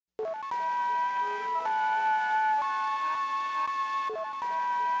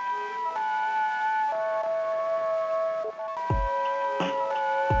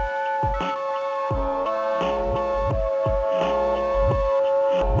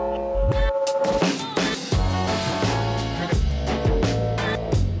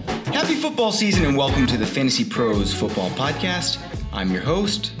football season and welcome to the Fantasy Pros Football Podcast. I'm your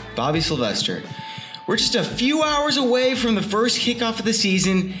host, Bobby Sylvester. We're just a few hours away from the first kickoff of the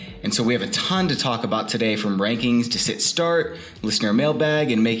season, and so we have a ton to talk about today, from rankings to sit start, listener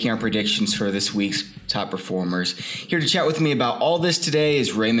mailbag, and making our predictions for this week's top performers. Here to chat with me about all this today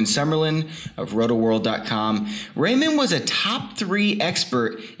is Raymond Summerlin of Rotoworld.com. Raymond was a top 3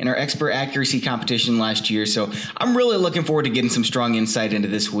 expert in our expert accuracy competition last year, so I'm really looking forward to getting some strong insight into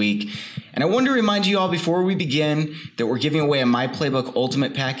this week. And I wanted to remind you all before we begin that we're giving away a My Playbook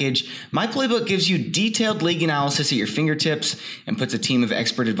Ultimate package. My Playbook gives you detailed league analysis at your fingertips and puts a team of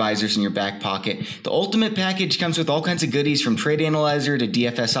expert advisors in your back pocket. The Ultimate package comes with all kinds of goodies, from Trade Analyzer to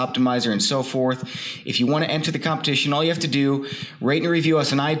DFS Optimizer and so forth. If you want to enter the competition, all you have to do, rate and review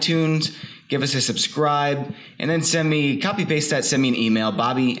us on iTunes, give us a subscribe, and then send me an email,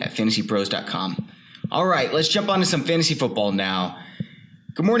 bobby@fantasypros.com. All right, let's jump on to some fantasy football now.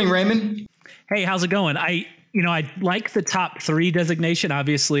 Good morning, Raymond. Hey, how's it going? I like the top 3 designation.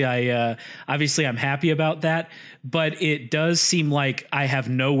 Obviously, I'm happy about that, but it does seem like I have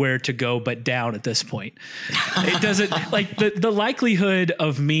nowhere to go but down at this point. It doesn't like the likelihood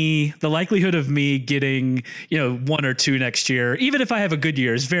of me getting, 1 or 2 next year, even if I have a good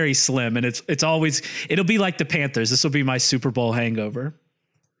year, is very slim. And it'll be like the Panthers. This will be my Super Bowl hangover.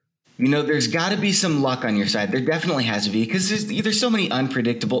 There's got to be some luck on your side. There definitely has to be, because there's so many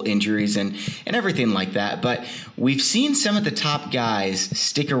unpredictable injuries and everything like that. But we've seen some of the top guys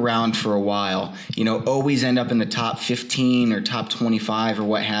stick around for a while, always end up in the top 15 or top 25 or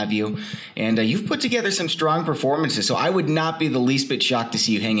what have you. And you've put together some strong performances. So I would not be the least bit shocked to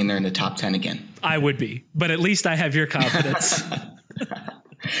see you hang in there in the top 10 again. I would be, but at least I have your confidence.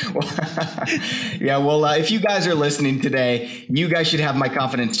 If you guys are listening today, you guys should have my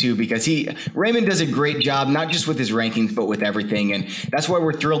confidence too, because Raymond does a great job, not just with his rankings, but with everything. And that's why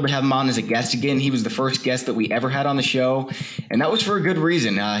we're thrilled to have him on as a guest again. He was the first guest that we ever had on the show, and that was for a good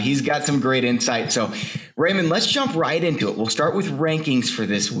reason. He's got some great insight. So Raymond, let's jump right into it. We'll start with rankings for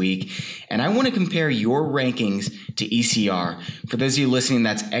this week. And I want to compare your rankings to ECR. For those of you listening,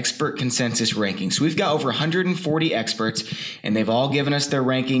 that's expert consensus rankings. So we've got over 140 experts, and they've all given us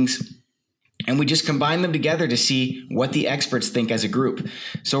their rankings, and we just combine them together to see what the experts think as a group.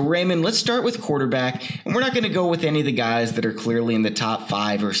 So Raymond, let's start with quarterback, and we're not going to go with any of the guys that are clearly in the top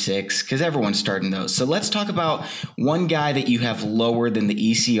 5 or 6, because everyone's starting those. So let's talk about one guy that you have lower than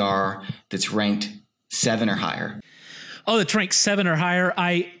the ECR that's ranked 7 or higher. Oh, that's ranked 7 or higher.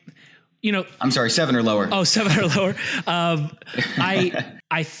 I'm sorry, 7 or lower. Oh, 7 or lower.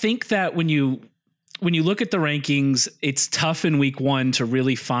 I think that when you look at the rankings, it's tough in week 1 to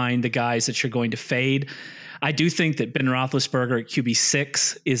really find the guys that you're going to fade. I do think that Ben Roethlisberger at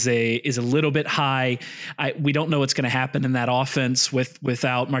QB6 is a little bit high. We don't know what's going to happen in that offense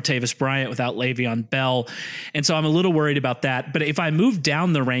without Martavis Bryant, without Le'Veon Bell. And so I'm a little worried about that. But if I move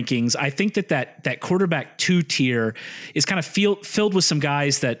down the rankings, I think that quarterback 2 tier is kind of filled with some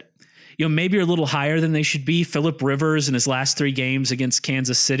guys that, maybe are a little higher than they should be. Phillip Rivers in his last 3 games against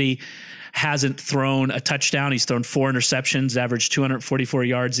Kansas City hasn't thrown a touchdown. He's thrown 4 interceptions, averaged 244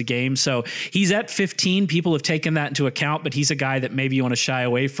 yards a game. So he's at 15. People have taken that into account, but he's a guy that maybe you want to shy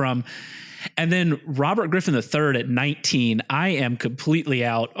away from. And then Robert Griffin III at 19. I am completely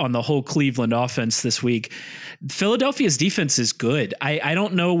out on the whole Cleveland offense this week. Philadelphia's defense is good. I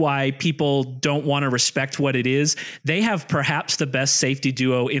don't know why people don't want to respect what it is. They have perhaps the best safety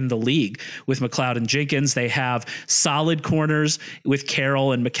duo in the league with McLeod and Jenkins. They have solid corners with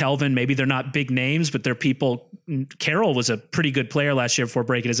Carroll and McKelvin. Maybe they're not big names, but they're people. Carroll was a pretty good player last year before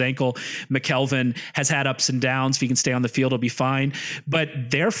breaking his ankle. McKelvin has had ups and downs. If he can stay on the field, he'll be fine. But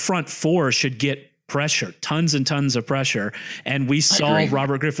their front 4 should get pressure, tons and tons of pressure. And we saw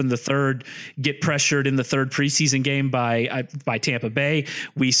Robert Griffin III get pressured in the 3rd preseason game by Tampa Bay.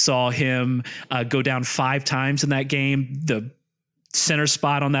 We saw him go down 5 times in that game. The center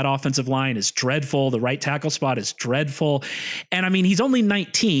spot on that offensive line is dreadful. The right tackle spot is dreadful. And I mean, he's only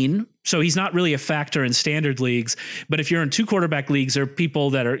 19, so he's not really a factor in standard leagues. But if you're in 2 quarterback leagues, there are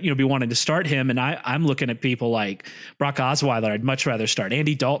people that are, be wanting to start him. And I'm looking at people like Brock Osweiler. I'd much rather start.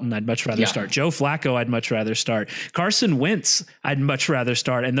 Andy Dalton, I'd much rather start. Joe Flacco, I'd much rather start. Carson Wentz, I'd much rather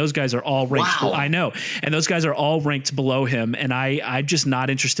start. And those guys are all ranked. Wow. I know. And those guys are all ranked below him. And I'm just not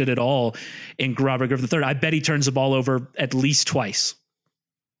interested at all in Robert Griffin III. I bet he turns the ball over at least twice.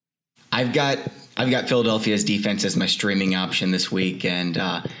 I've got Philadelphia's defense as my streaming option this week, and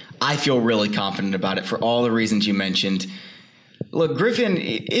I feel really confident about it for all the reasons you mentioned. Look, Griffin,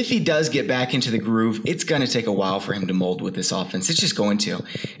 if he does get back into the groove, it's going to take a while for him to mold with this offense. It's just going to.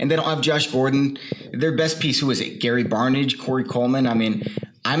 And they don't have Josh Gordon. Their best piece, who is it? Gary Barnidge, Corey Coleman. I mean,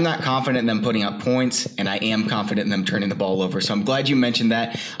 I'm not confident in them putting up points, and I am confident in them turning the ball over. So I'm glad you mentioned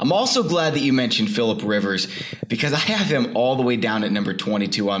that. I'm also glad that you mentioned Phillip Rivers, because I have him all the way down at number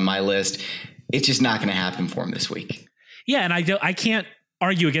 22 on my list. It's just not going to happen for him this week. Yeah, and I can't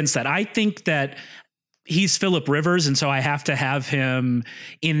argue against that. I think that he's Phillip Rivers, and so I have to have him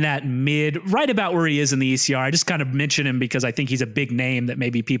in that right about where he is in the ECR. I just kind of mention him because I think he's a big name that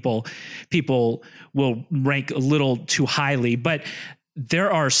maybe people will rank a little too highly. But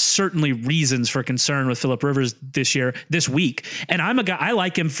there are certainly reasons for concern with Phillip Rivers this week. And I'm a guy, I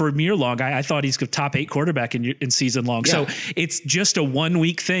like him for year long. I thought he's a top 8 quarterback in season long. Yeah. So it's just a 1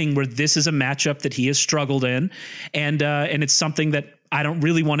 week thing where this is a matchup that he has struggled in. And it's something that I don't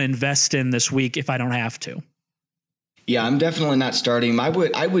really want to invest in this week if I don't have to. Yeah, I'm definitely not starting him.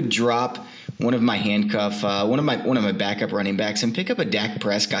 I would drop one of my one of my backup running backs and pick up a Dak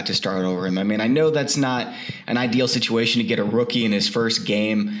Prescott to start over him. I mean, I know that's not an ideal situation to get a rookie in his first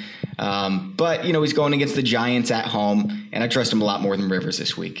game, but he's going against the Giants at home, and I trust him a lot more than Rivers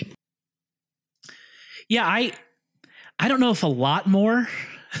this week. Yeah, I don't know if a lot more.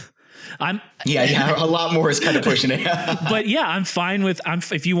 A lot more is kind of pushing it. But yeah, I'm fine with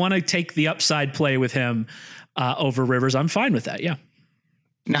if you want to take the upside play with him over Rivers, I'm fine with that. Yeah.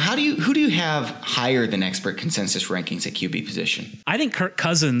 Now, who do you have higher than expert consensus rankings at QB position? I think Kirk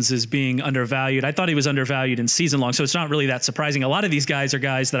Cousins is being undervalued. I thought he was undervalued in season long, so it's not really that surprising. A lot of these guys are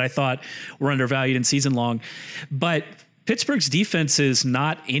guys that I thought were undervalued in season long, but Pittsburgh's defense is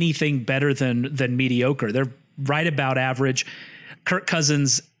not anything better than mediocre. They're right about average. Kirk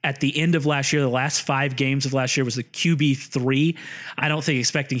Cousins at the end of last year, the last 5 games of last year, was the QB3. I don't think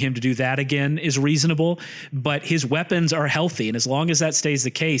expecting him to do that again is reasonable, but his weapons are healthy. And as long as that stays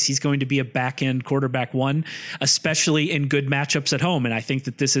the case, he's going to be a back-end quarterback 1, especially in good matchups at home. And I think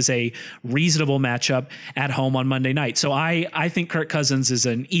that this is a reasonable matchup at home on Monday night. So I think Kirk Cousins is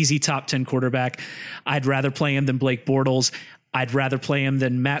an easy top 10 quarterback. I'd rather play him than Blake Bortles. I'd rather play him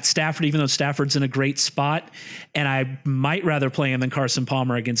than Matt Stafford, even though Stafford's in a great spot. And I might rather play him than Carson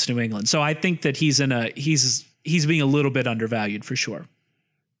Palmer against New England. So I think that he's being a little bit undervalued for sure.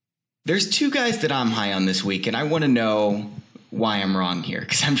 There's 2 guys that I'm high on this week, and I want to know why I'm wrong here,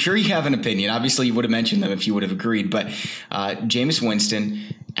 because I'm sure you have an opinion. Obviously, you would have mentioned them if you would have agreed. But Jameis Winston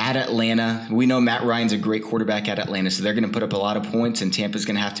at Atlanta. We know Matt Ryan's a great quarterback at Atlanta, so they're going to put up a lot of points, and Tampa's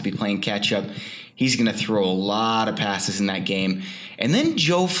going to have to be playing catch up. He's going to throw a lot of passes in that game. And then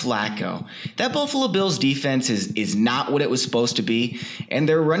Joe Flacco. That Buffalo Bills defense is not what it was supposed to be. And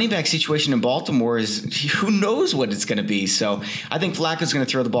their running back situation in Baltimore is who knows what it's going to be. So I think Flacco's going to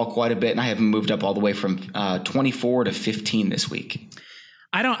throw the ball quite a bit, and I have him moved up all the way from 24 to 15 this week.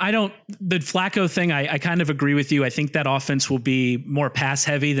 The Flacco thing, I kind of agree with you. I think that offense will be more pass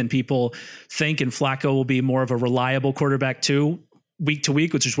heavy than people think, and Flacco will be more of a reliable quarterback too, week to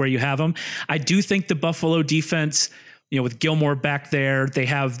week, which is where you have them. I do think the Buffalo defense, with Gilmore back there, they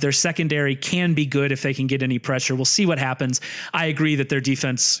have their secondary can be good if they can get any pressure. We'll see what happens. I agree that their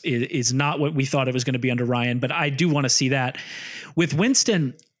defense is not what we thought it was going to be under Ryan, but I do want to see that. With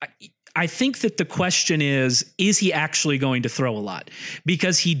Winston, I think that the question is he actually going to throw a lot?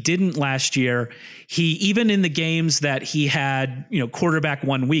 Because he didn't last year. Even in the games that he had, quarterback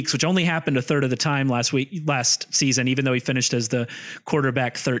 1 weeks, which only happened a third of the time last season, even though he finished as the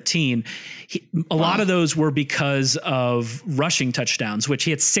quarterback 13, a lot of those were because of rushing touchdowns, which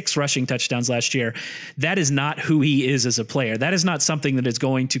he had 6 rushing touchdowns last year. That is not who he is as a player. That is not something that is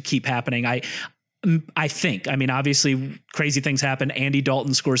going to keep happening. I think, obviously crazy things happen. Andy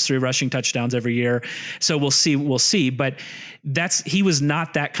Dalton scores 3 rushing touchdowns every year. So we'll see, but he was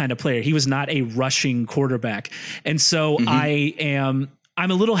not that kind of player. He was not a rushing quarterback. And so I'm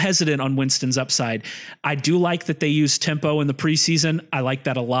a little hesitant on Winston's upside. I do like that they use tempo in the preseason. I like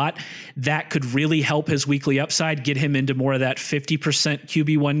that a lot. That could really help his weekly upside, get him into more of that 50%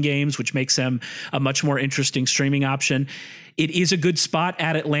 QB1 games, which makes him a much more interesting streaming option. It is a good spot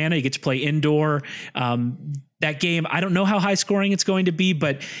at Atlanta. You get to play indoor. That game, I don't know how high scoring it's going to be,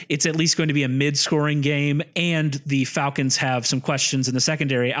 but it's at least going to be a mid-scoring game. And the Falcons have some questions in the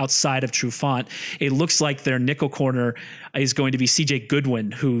secondary outside of Trufant. It looks like their nickel corner is going to be CJ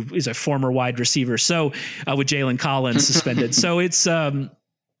Goodwin, who is a former wide receiver. So with Jalen Collins suspended. So it's,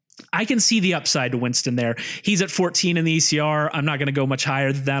 I can see the upside to Winston there. He's at 14 in the ECR. I'm not going to go much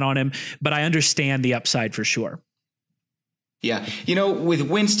higher than that on him, but I understand the upside for sure. Yeah. With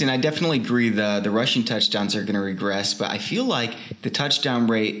Winston, I definitely agree the rushing touchdowns are going to regress, but I feel like the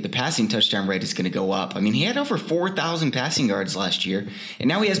passing touchdown rate is going to go up. He had over 4,000 passing yards last year, and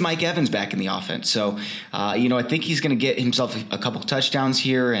now he has Mike Evans back in the offense. So, I think he's going to get himself a couple touchdowns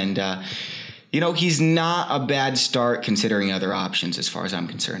here, and He's not a bad start considering other options as far as I'm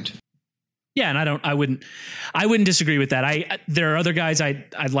concerned. Yeah, and I wouldn't disagree with that. There are other guys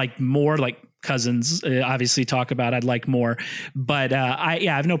I'd like more, like Cousins, obviously talk about. I'd like more, but I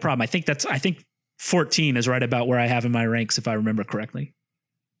have no problem. I think 14 is right about where I have in my ranks, if I remember correctly.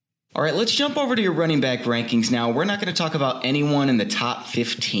 All right, let's jump over to your running back rankings now. We're not going to talk about anyone in the top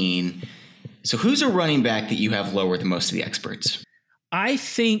 15. So who's a running back that you have lower than most of the experts? I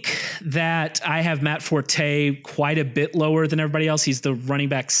think that I have Matt Forte quite a bit lower than everybody else. He's the running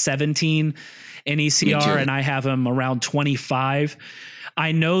back 17 in ECR, and I have him around 25.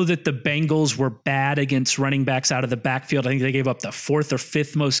 I know that the Bengals were bad against running backs out of the backfield. I think they gave up the 4th or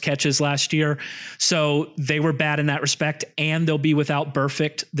 5th most catches last year. So they were bad in that respect, and they'll be without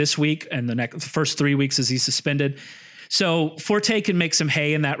Burfict this week and the first 3 weeks as he's suspended. So Forte can make some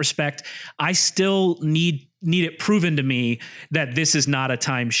hay in that respect. I still need it proven to me that this is not a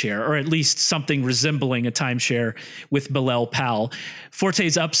timeshare, or at least something resembling a timeshare with Bilal Powell.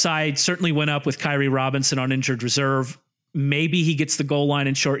 Forte's upside certainly went up with Kyrie Robinson on injured reserve. Maybe he gets the goal line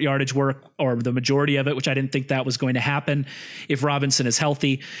and short yardage work, or the majority of it, which I didn't think that was going to happen if Robinson is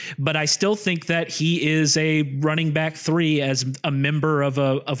healthy. But I still think that he is a running back 3 as a member of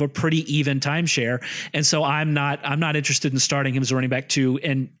a pretty even timeshare. And so I'm not interested in starting him as a running back 2.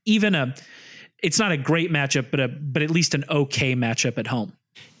 And even it's not a great matchup, but at least an okay matchup at home.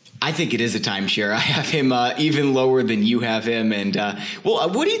 I think it is a timeshare. I have him even lower than you have him. And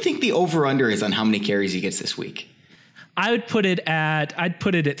what do you think the over-under is on how many carries he gets this week? I'd put it at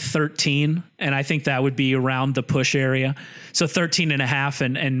 13, and I think that would be around the push area. So 13 and a half,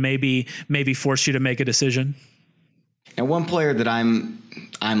 and maybe force you to make a decision. And one player that I'm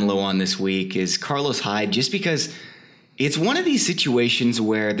low on this week is Carlos Hyde, just because it's one of these situations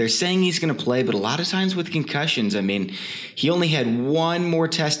where they're saying he's going to play, but a lot of times with concussions, I mean, he only had one more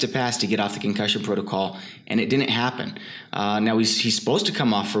test to pass to get off the concussion protocol, and it didn't happen. Now he's supposed to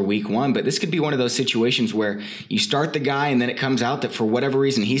come off for week 1, but this could be one of those situations where you start the guy and then it comes out that for whatever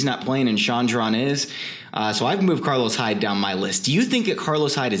reason he's not playing and Chandron is. So I've moved Carlos Hyde down my list. Do you think that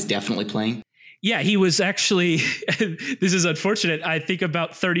Carlos Hyde is definitely playing? Yeah, he was actually, this is unfortunate. I think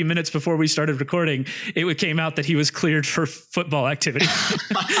about 30 minutes before we started recording, it came out that he was cleared for football activity.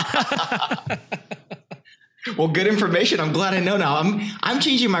 Well, good information. I'm glad I know now. I'm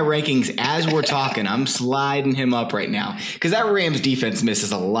changing my rankings as we're talking. I'm sliding him up right now because that Rams defense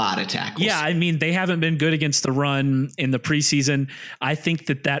misses a lot of tackles. Yeah, I mean, they haven't been good against the run in the preseason. I think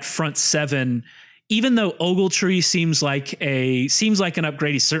that front 7, even though Ogletree seems like an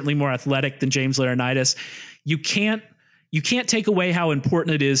upgrade, he's certainly more athletic than James Laurinaitis. You can't take away how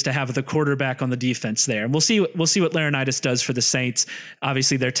important it is to have the quarterback on the defense there. And we'll see what Laurinaitis does for the Saints.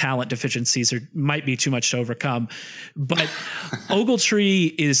 Obviously, their talent deficiencies might be too much to overcome. But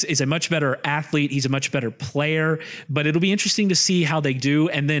Ogletree is a much better athlete. He's a much better player. But it'll be interesting to see how they do.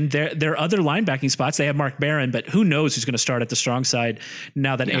 And then their other linebacking spots, they have Mark Barron, but who knows who's going to start at the strong side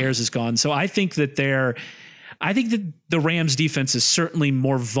now that Ayers is gone. So I think that the Rams defense is certainly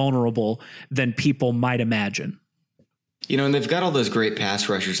more vulnerable than people might imagine. And they've got all those great pass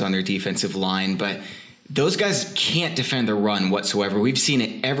rushers on their defensive line, but those guys can't defend the run whatsoever. We've seen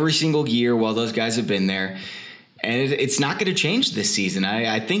it every single year while those guys have been there, and it's not going to change this season.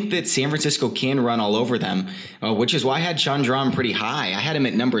 I think that San Francisco can run all over them, which is why I had Chandron pretty high. I had him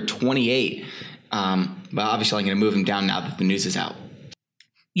at number 28, but obviously I'm going to move him down now that the news is out.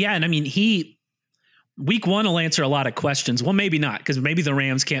 Yeah, and I mean, Week 1 will answer a lot of questions. Well, maybe not, because maybe the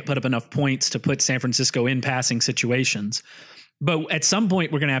Rams can't put up enough points to put San Francisco in passing situations. But at some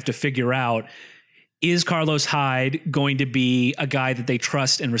point, we're going to have to figure out, is Carlos Hyde going to be a guy that they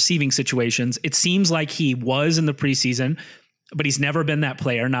trust in receiving situations? It seems like he was in the preseason, but he's never been that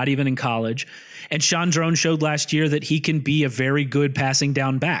player, not even in college. And Chandron showed last year that he can be a very good passing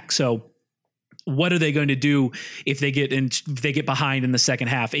down back. So what are they going to do if they get behind in the second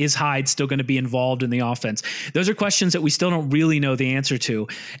half? Is Hyde still going to be involved in the offense? Those are questions that we still don't really know the answer to.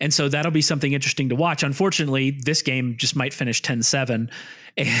 And so that'll be something interesting to watch. Unfortunately, this game just might finish 10-7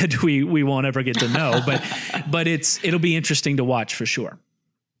 and we won't ever get to know, but it'll be interesting to watch for sure.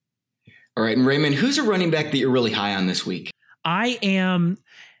 All right. And Raymond, who's a running back that you're really high on this week?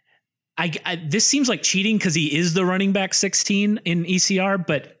 This seems like cheating because he is the running back 16 in ECR,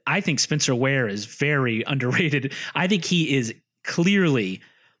 but I think Spencer Ware is very underrated. I think he is clearly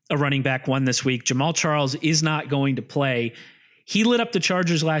a running back 1 this week. Jamal Charles is not going to play. He lit up the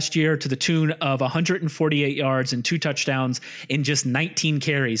Chargers last year to the tune of 148 yards and 2 touchdowns in just 19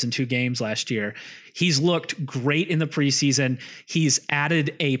 carries in 2 games last year. He's looked great in the preseason. He's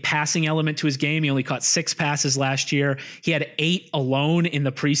added a passing element to his game. He only caught 6 passes last year. He had 8 alone in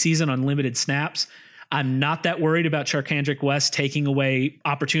the preseason on limited snaps. I'm not that worried about Charcandrick West taking away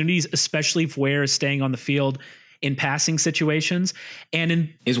opportunities, especially if Ware is staying on the field in passing situations.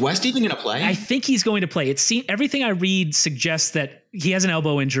 And is West even going to play? I think he's going to play. Everything I read suggests that he has an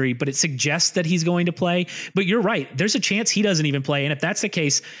elbow injury, but it suggests that he's going to play. But you're right. There's a chance he doesn't even play. And if that's the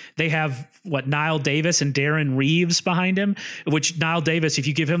case, they have Nile Davis and Darren Reeves behind him, which Nile Davis, if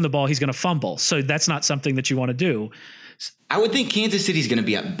you give him the ball, he's going to fumble. So that's not something that you want to do. I would think Kansas City's going to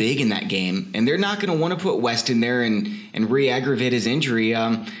be up big in that game, and they're not going to want to put West in there and re-aggravate his injury.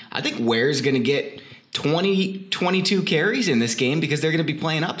 I think Ware's going to get 22 carries in this game because they're going to be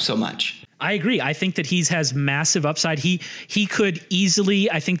playing up so much. I agree. I think that he has massive upside. He could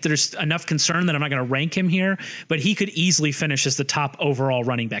easily, I think there's enough concern that I'm not going to rank him here, but he could easily finish as the top overall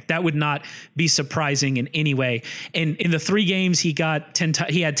running back. That would not be surprising in any way. And in the 3 games he had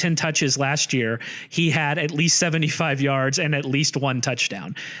 10 touches last year. He had at least 75 yards and at least 1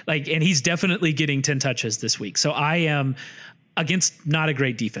 touchdown. And he's definitely getting 10 touches this week. So I am against not a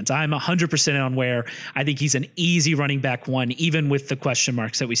great defense. I'm 100% on Ware. I think he's an easy running back 1, even with the question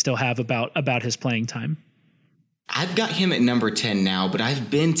marks that we still have about his playing time. I've got him at number 10 now, but I've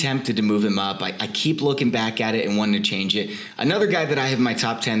been tempted to move him up. I keep looking back at it and wanting to change it. Another guy that I have in my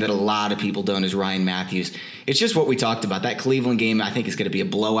top 10 that a lot of people don't is Ryan Matthews. It's just what we talked about. That Cleveland game, I think, is going to be a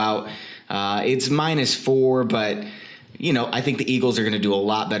blowout. It's -4, but I think the Eagles are going to do a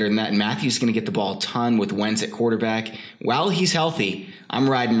lot better than that. And Matthews is going to get the ball a ton with Wentz at quarterback. While he's healthy, I'm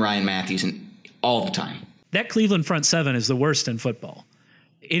riding Ryan Matthews all the time. That Cleveland front 7 is the worst in football.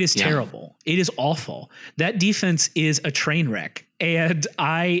 It is terrible. It is awful. That defense is a train wreck. And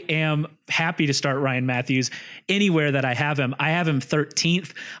I am happy to start Ryan Matthews anywhere that I have him. I have him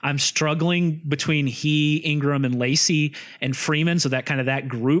 13th. I'm struggling between he, Ingram, and Lacey and Freeman. So that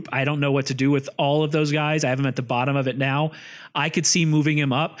group, I don't know what to do with all of those guys. I have him at the bottom of it now. I could see moving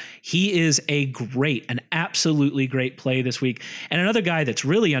him up. He is an absolutely great play this week. And another guy that's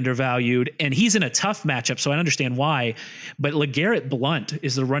really undervalued, and he's in a tough matchup, so I understand why, but LeGarrette Blount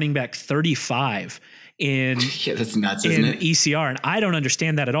is the running back 35 in that's nuts, isn't it? ECR. And I don't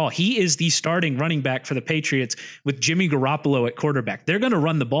understand that at all. He is the starting running back for the Patriots with Jimmy Garoppolo at quarterback. They're going to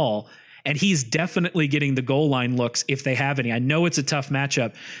run the ball, and he's definitely getting the goal line looks if they have any. I know it's a tough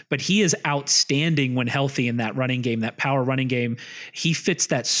matchup, but he is outstanding when healthy in that running game, that power running game. He fits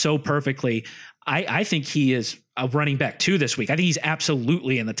that so perfectly. I think he is a running back 2 this week. I think he's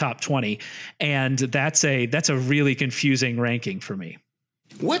absolutely in the top 20. And that's a really confusing ranking for me.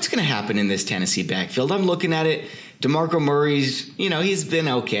 What's going to happen in this Tennessee backfield? I'm looking at it. DeMarco Murray's, he's been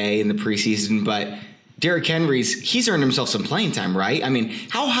okay in the preseason, but Derrick Henry's, he's earned himself some playing time, right? I mean,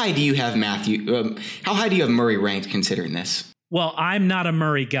 how high do you have Murray ranked considering this? Well, I'm not a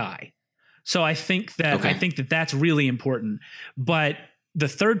Murray guy. So I think that that's really important. But the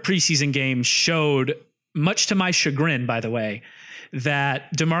 3rd preseason game showed, much to my chagrin, by the way,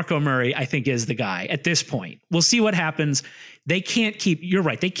 that DeMarco Murray, I think, is the guy at this point. We'll see what happens. You're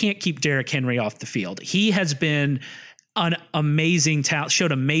right. They can't keep Derrick Henry off the field. He has been an amazing talent,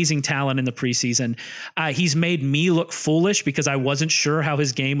 showed amazing talent in the preseason. He's made me look foolish because I wasn't sure how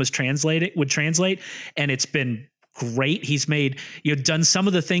his game would translate. And it's been great. He's done some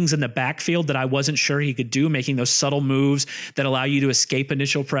of the things in the backfield that I wasn't sure he could do, making those subtle moves that allow you to escape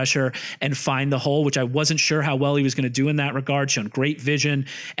initial pressure and find the hole, which I wasn't sure how well he was going to do in that regard. Shown great vision.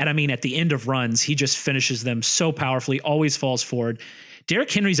 And I mean, at the end of runs, he just finishes them so powerfully, always falls forward.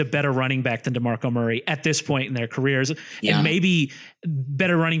 Derrick Henry's a better running back than DeMarco Murray at this point in their careers, and maybe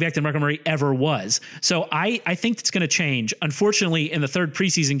better running back than DeMarco Murray ever was. So I think it's going to change. Unfortunately, in the 3rd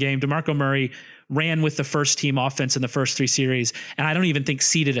preseason game, DeMarco Murray ran with the first team offense in the first 3 series, and I don't even think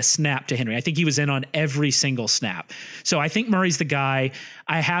ceded a snap to Henry. I think he was in on every single snap. So I think Murray's the guy.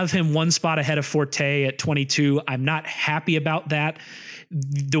 I have him 1 spot ahead of Forte at 22. I'm not happy about that.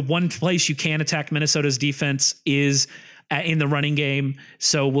 The one place you can attack Minnesota's defense is in the running game.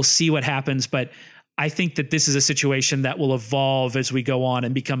 So we'll see what happens. But I think that this is a situation that will evolve as we go on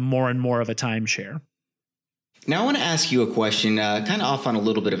and become more and more of a timeshare. Now I want to ask you a question, kind of off on a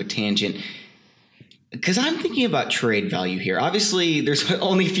little bit of a tangent, because I'm thinking about trade value here. Obviously, there's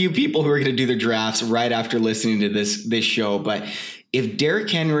only a few people who are going to do their drafts right after listening to this show. But if Derrick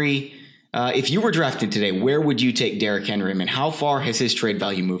Henry, if you were drafting today, where would you take Derrick Henry? And how far has his trade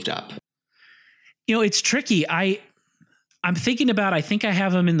value moved up? It's tricky. I'm thinking about, I think I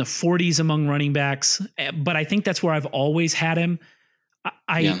have him in the 40s among running backs, but I think that's where I've always had him.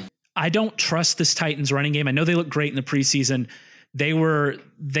 I don't trust this Titans running game. I know they look great in the preseason. They were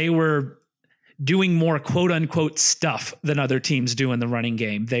doing more quote unquote stuff than other teams do in the running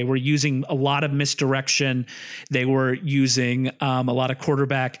game. They were using a lot of misdirection. They were using a lot of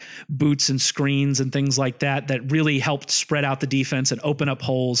quarterback boots and screens and things like that really helped spread out the defense and open up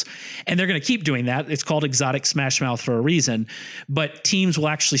holes. And they're going to keep doing that. It's called exotic smash mouth for a reason, but teams will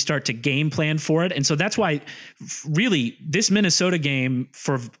actually start to game plan for it. And so that's why really this Minnesota game,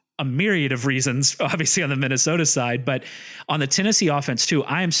 for a myriad of reasons, obviously on the Minnesota side, but on the Tennessee offense too,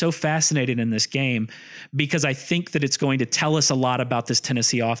 I am so fascinated in this game because I think that it's going to tell us a lot about this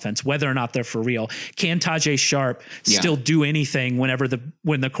Tennessee offense, whether or not they're for real. Can Tajay Sharp still do anything when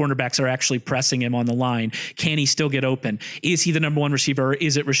the cornerbacks are actually pressing him on the line? Can he still get open? Is he the number one receiver, or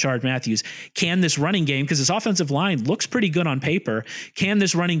is it Rashard Matthews? Can this running game, because this offensive line looks pretty good on paper, can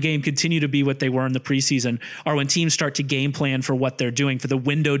this running game continue to be what they were in the preseason, or when teams start to game plan for what they're doing, for the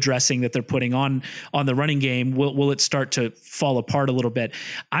window dressing that they're putting on the running game, will it start to fall apart a little bit?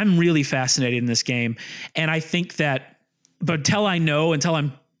 I'm really fascinated in this game. And I think that, but until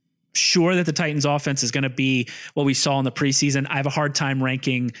I'm sure that the Titans offense is going to be what we saw in the preseason, I have a hard time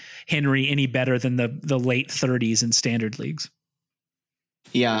ranking Henry any better than the late 30s in standard leagues.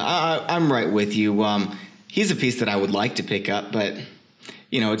 Yeah, I'm right with you. He's a piece that I would like to pick up, but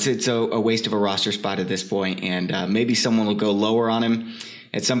it's a waste of a roster spot at this point, and maybe someone will go lower on him.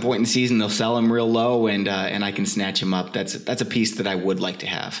 At some point in the season, they'll sell him real low, and I can snatch him up. That's a piece that I would like to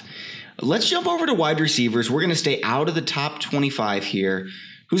have. Let's jump over to wide receivers. We're going to stay out of the top 25 here.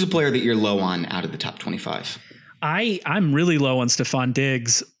 Who's a player that you're low on out of the top 25? I'm really low on Stefon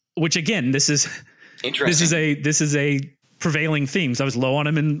Diggs, which again, this is a prevailing theme. So I was low on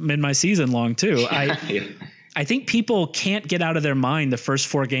him in my season long too. I think people can't get out of their mind the first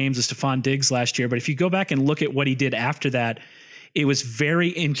 4 games of Stefon Diggs last year, but if you go back and look at what he did after that, it was very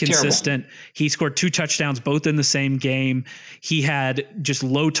inconsistent. He scored 2 touchdowns, both in the same game. He had just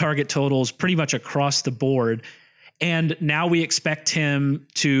low target totals pretty much across the board. And now we expect him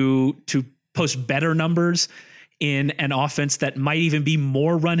to post better numbers in an offense that might even be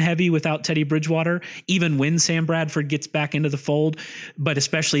more run heavy without Teddy Bridgewater, even when Sam Bradford gets back into the fold, but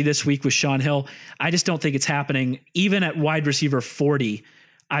especially this week with Shaun Hill. I just don't think it's happening. Even at wide receiver 40,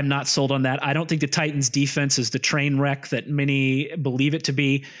 I'm not sold on that. I don't think the Titans defense is the train wreck that many believe it to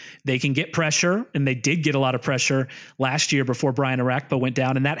be. They can get pressure, and they did get a lot of pressure last year before Brian Arakpo went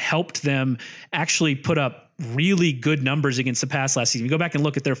down, and that helped them actually put up really good numbers against the pass last season. You go back and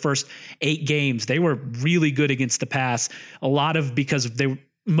look at their first 8 games, they were really good against the pass,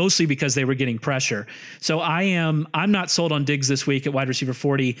 mostly because they were getting pressure. So I'm not sold on Diggs this week at wide receiver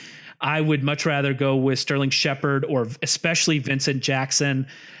 40. I would much rather go with Sterling Shepard or especially Vincent Jackson,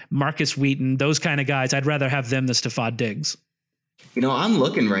 Marcus Wheaton, those kind of guys. I'd rather have them than Stefon Diggs. I'm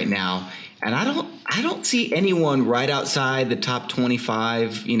looking right now, and I don't see anyone right outside the top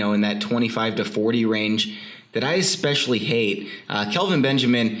 25, in that 25 to 40 range that I especially hate. Kelvin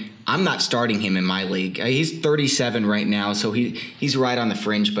Benjamin, I'm not starting him in my league. He's 37 right now, so he's right on the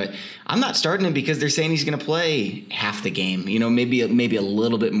fringe, but I'm not starting him because they're saying he's going to play half the game, maybe a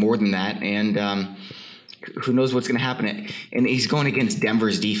little bit more than that, and who knows what's going to happen. And he's going against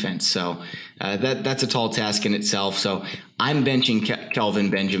Denver's defense, so that's a tall task in itself. So I'm benching Kelvin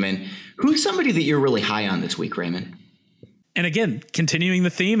Benjamin. Who's somebody that you're really high on this week, Raymond? And again, continuing the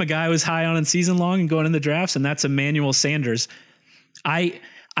theme, a guy I was high on in season long and going in the drafts, and that's Emmanuel Sanders. I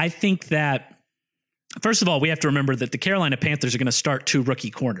think that, first of all, we have to remember that the Carolina Panthers are going to start 2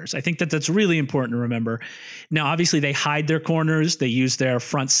 rookie corners. I think that that's really important to remember. Now, obviously, they hide their corners. They use their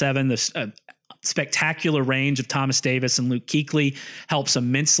front 7. The spectacular range of Thomas Davis and Luke Kuechly helps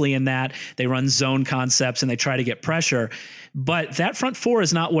immensely in that. They run zone concepts and they try to get pressure. But that front 4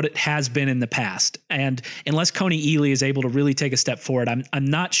 is not what it has been in the past. And unless Coney Ealy is able to really take a step forward, I'm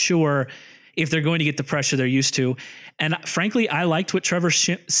not sure if they're going to get the pressure they're used to. And frankly, I liked what Trevor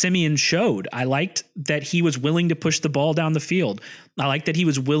Siemian showed. I liked that he was willing to push the ball down the field. I liked that he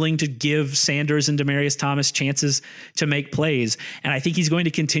was willing to give Sanders and Demaryius Thomas chances to make plays. And I think he's going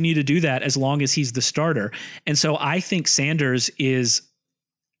to continue to do that as long as he's the starter. And so I think Sanders is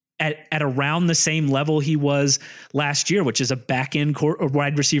at around the same level he was last year, which is a back end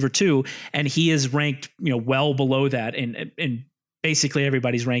wide receiver 2. And he is ranked, well below that in basically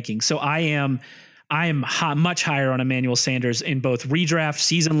everybody's ranking. So I am much higher on Emmanuel Sanders in both redraft,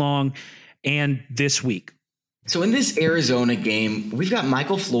 season long, and this week. So in this Arizona game, we've got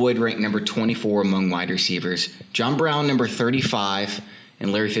Michael Floyd ranked number 24 among wide receivers, John Brown number 35,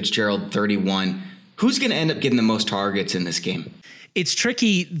 and Larry Fitzgerald 31. Who's going to end up getting the most targets in this game? It's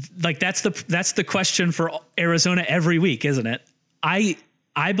tricky. Like that's the question for Arizona every week, isn't it? I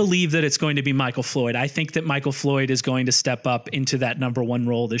believe that it's going to be Michael Floyd. I think that Michael Floyd is going to step up into that number one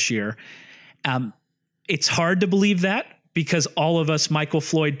role this year. It's hard to believe that because all of us Michael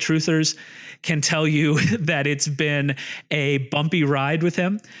Floyd truthers can tell you that it's been a bumpy ride with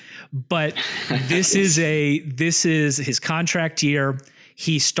him. But this is his contract year.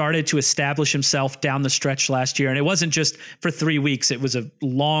 He started to establish himself down the stretch last year. And it wasn't just for 3 weeks. It was a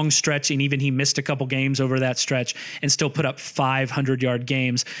long stretch. And even he missed a couple games over that stretch and still put up 500-yard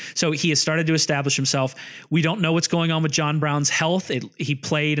games. So he has started to establish himself. We don't know what's going on with John Brown's health. He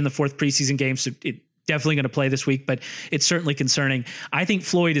played in the 4th preseason game. So definitely going to play this week, but it's certainly concerning. I think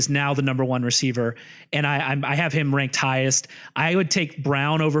Floyd is now the number one receiver, and I have him ranked highest. I would take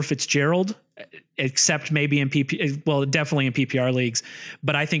Brown over Fitzgerald, except maybe in definitely in PPR leagues,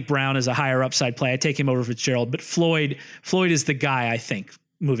 but I think Brown is a higher upside play. I take him over Fitzgerald, but Floyd is the guy I think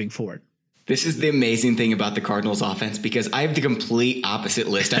moving forward. This is the amazing thing about the Cardinals offense because I have the complete opposite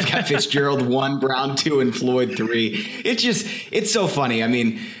list. I've got Fitzgerald 1, Brown 2, and Floyd 3. It's so funny. I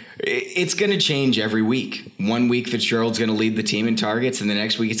mean, it's going to change every week. 1 week, Fitzgerald's going to lead the team in targets, and the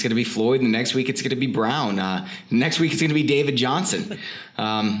next week it's going to be Floyd, and the next week it's going to be Brown. Next week it's going to be David Johnson.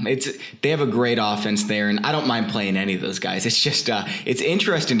 They have a great offense there, and I don't mind playing any of those guys. It's just it's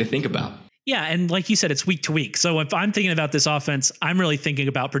interesting to think about. Yeah, and like you said, it's week to week. So if I'm thinking about this offense, I'm really thinking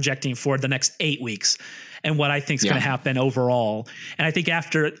about projecting for the next 8 weeks and what I think is going to happen overall. And I think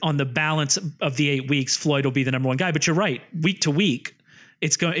on the balance of the 8 weeks, Floyd will be the number one guy. But you're right, week to week,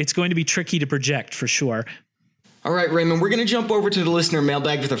 it's going to be tricky to project for sure. All right, Raymond, we're going to jump over to the listener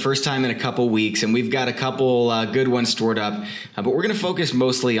mailbag for the first time in a couple weeks, and we've got a couple good ones stored up, but we're going to focus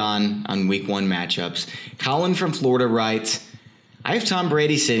mostly on week 1 matchups. Colin from Florida writes, I have Tom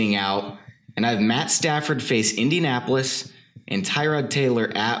Brady sitting out, and I have Matt Stafford face Indianapolis and Tyrod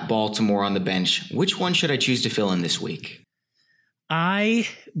Taylor at Baltimore on the bench. Which one should I choose to fill in this week? I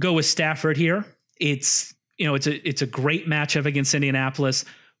go with Stafford here. It's a great matchup against Indianapolis,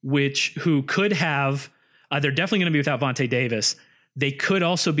 who could have they're definitely going to be without Vontae Davis. They could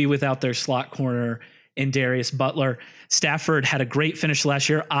also be without their slot corner in Darius Butler. Stafford had a great finish last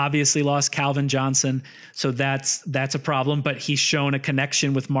year, obviously lost Calvin Johnson. So that's a problem, but he's shown a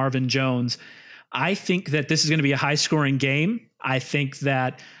connection with Marvin Jones. I think that this is going to be a high scoring game. I think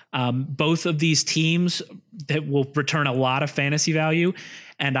that both of these teams that will return a lot of fantasy value,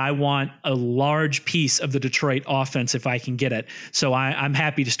 and I want a large piece of the Detroit offense if I can get it. So I'm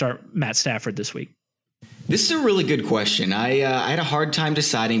happy to start Matt Stafford this week. This is a really good question. I had a hard time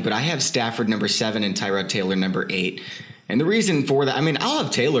deciding, but I have Stafford number 7 and Tyrod Taylor number 8. And the reason for that, I'll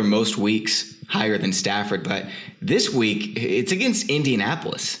have Taylor most weeks higher than Stafford, but this week it's against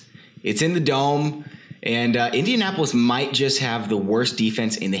Indianapolis. It's in the Dome, and Indianapolis might just have the worst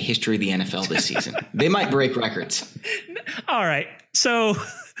defense in the history of the NFL this season. They might break records. All right. So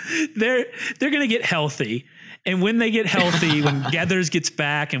they're going to get healthy. And when they get healthy, when Gathers gets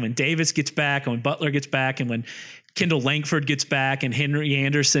back and when Davis gets back and when Butler gets back and when Kendall Langford gets back and Henry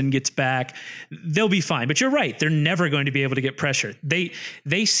Anderson gets back, they'll be fine. But you're right. They're never going to be able to get pressure. They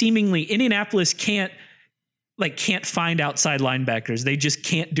seemingly, Indianapolis can't find outside linebackers. They just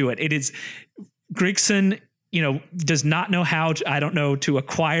can't do it. It is Grigson, does not know how to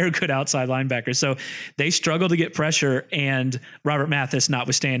acquire good outside linebackers. So they struggle to get pressure, and Robert Mathis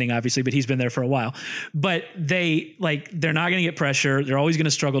notwithstanding, obviously, but he's been there for a while. But they're not going to get pressure. They're always going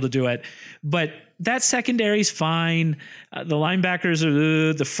to struggle to do it. But that secondary is fine. The linebackers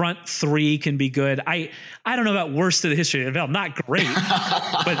are the front 3 can be good. I don't know about worst of the history of the NFL. Not great,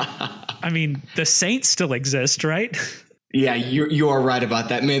 but the Saints still exist, right? Yeah, you are right about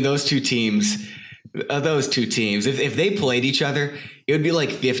that, man. Those two teams, if they played each other, it would be like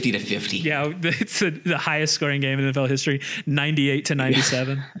 50-50. Yeah, it's the highest scoring game in NFL history,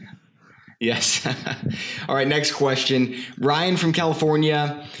 98-97. Yes. All right, next question. Ryan from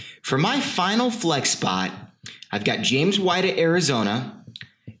California. For my final flex spot, I've got James White at Arizona,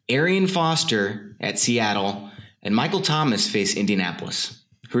 Arian Foster at Seattle, and Michael Thomas face Indianapolis.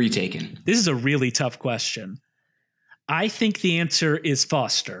 Who are you taking? This is a really tough question. I think the answer is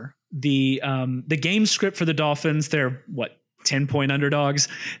Foster. The game script for the Dolphins, they're 10-point underdogs.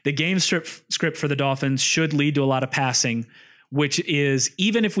 The game script for the Dolphins should lead to a lot of passing, which is,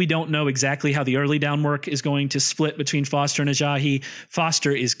 even if we don't know exactly how the early down work is going to split between Foster and Ajayi,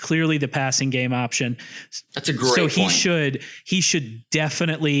 Foster is clearly the passing game option. That's a great point. So he should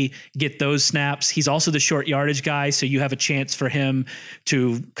definitely get those snaps. He's also the short yardage guy, so you have a chance for him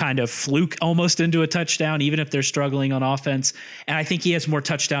to kind of fluke almost into a touchdown, even if they're struggling on offense. And I think he has more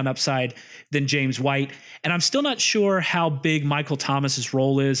touchdown upside than James White. And I'm still not sure how big Michael Thomas's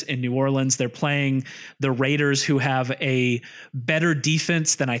role is in New Orleans. They're playing the Raiders, who have a better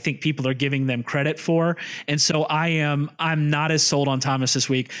defense than I think people are giving them credit for. And so I'm not as sold on Thomas this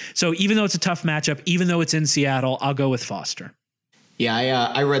week. So even though it's a tough matchup, even though it's in Seattle, I'll go with Foster. Yeah,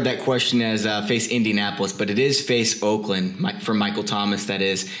 I read that question as face Indianapolis, but it is face Oakland for Michael Thomas, that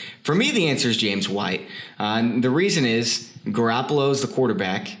is. For me, the answer is James White. The reason is Garoppolo is the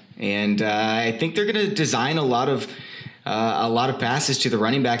quarterback, and I think they're going to design a lot of passes to the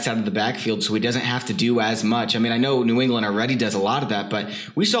running backs out of the backfield, so he doesn't have to do as much. I mean, I know New England already does a lot of that, but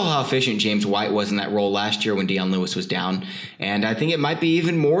we saw how efficient James White was in that role last year when Deion Lewis was down, and I think it might be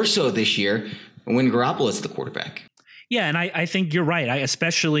even more so this year when Garoppolo is the quarterback. Yeah, and I think you're right.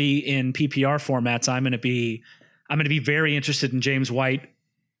 Especially in PPR formats, I'm going to be very interested in James White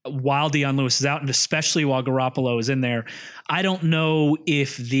while Deion Lewis is out, and especially while Garoppolo is in there. I don't know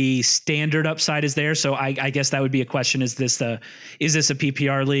if the standard upside is there, so I guess that would be a question: is this a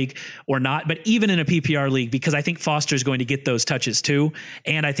PPR league or not? But even in a PPR league, because I think Foster is going to get those touches too,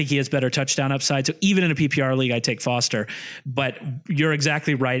 and I think he has better touchdown upside. So even in a PPR league, I take Foster. But you're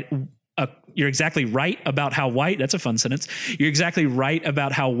exactly right. You're exactly right about how White, that's a fun sentence. You're exactly right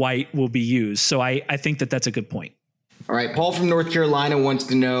about how White will be used. So I think that's a good point. All right. Paul from North Carolina wants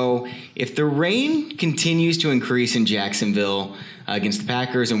to know if the rain continues to increase in Jacksonville against the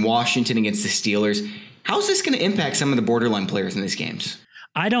Packers and Washington against the Steelers, how's this going to impact some of the borderline players in these games?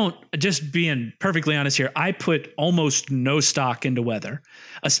 Just being perfectly honest here, I put almost no stock into weather,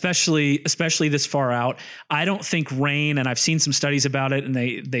 especially this far out. I don't think rain, and I've seen some studies about it, and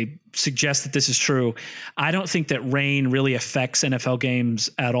they suggest that this is true. I don't think that rain really affects NFL games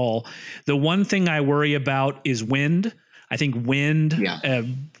at all. The one thing I worry about is wind. I think wind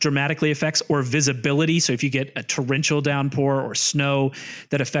dramatically affects, or visibility. So if you get a torrential downpour or snow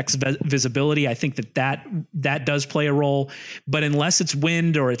that affects visibility, I think that does play a role. But unless it's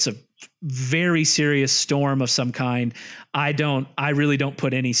wind or it's a very serious storm of some kind, I really don't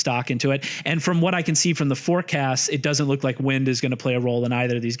put any stock into it. And from what I can see from the forecast, it doesn't look like wind is going to play a role in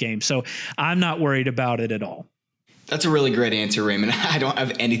either of these games. So I'm not worried about it at all. That's a really great answer, Raymond. I don't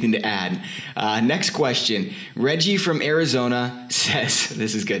have anything to add. Next question. Reggie from Arizona says,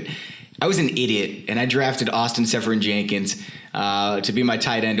 this is good. I was an idiot, and I drafted Austin Seferian-Jenkins to be my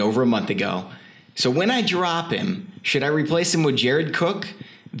tight end over a month ago. So when I drop him, should I replace him with Jared Cook,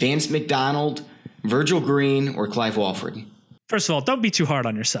 Vance McDonald, Virgil Green, or Clive Walford? First of all, don't be too hard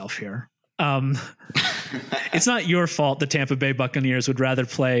on yourself here. It's not your fault the Tampa Bay Buccaneers would rather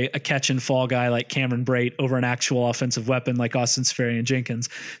play a catch and fall guy like Cameron Brate over an actual offensive weapon like Austin Seferian-Jenkins.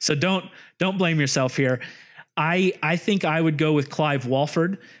 So don't blame yourself here. I think I would go with Clive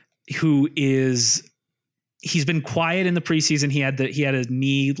Walford, he's been quiet in the preseason. He had a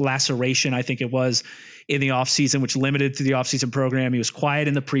knee laceration, I think it was, in the offseason, which limited to the offseason program. He was quiet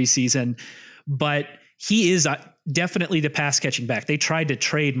in the preseason, but he is definitely the pass catching back. They tried to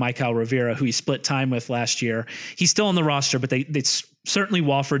trade Michael Rivera, who he split time with last year. He's still on the roster, but it's certainly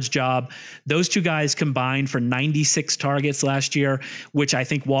Walford's job. Those two guys combined for 96 targets last year, which I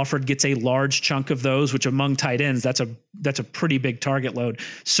think Walford gets a large chunk of those, which among tight ends, that's a pretty big target load,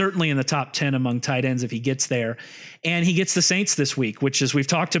 certainly in the top 10 among tight ends if he gets there. And he gets the Saints this week, which, as we've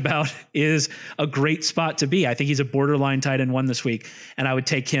talked about, is a great spot to be. I think he's a borderline tight end one this week, and I would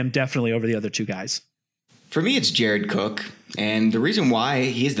take him definitely over the other two guys. For me, it's Jared Cook, and the reason why,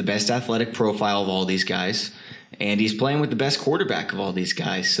 he is the best athletic profile of all these guys, and he's playing with the best quarterback of all these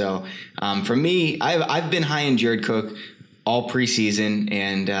guys. So for me, I've been high in Jared Cook all preseason,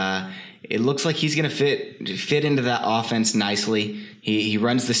 and it looks like he's going to fit into that offense nicely. He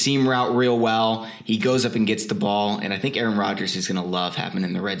runs the seam route real well. He goes up and gets the ball, and I think Aaron Rodgers is going to love having him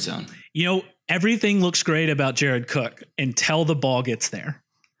in the red zone. You know, everything looks great about Jared Cook until the ball gets there.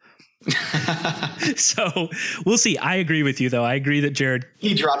 So we'll see. I agree with you, though. I agree that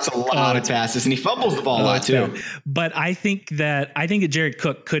he drops a lot of passes and he fumbles the ball a lot too. But I think that Jared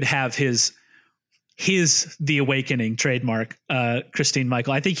Cook could have his The Awakening trademark, Christine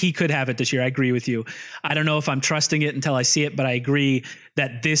Michael. I think he could have it this year. I agree with you. I don't know if I'm trusting it until I see it, but I agree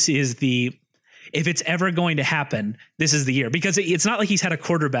that this is if it's ever going to happen, this is the year, because it's not like he's had a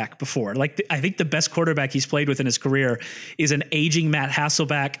quarterback before. Like I think the best quarterback he's played with in his career is an aging Matt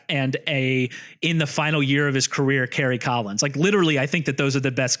Hasselbeck and in the final year of his career, Kerry Collins. Like literally, I think that those are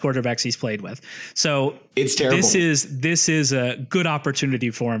the best quarterbacks he's played with. So it's terrible. This is a good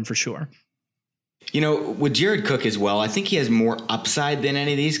opportunity for him for sure. With Jared Cook as well, I think he has more upside than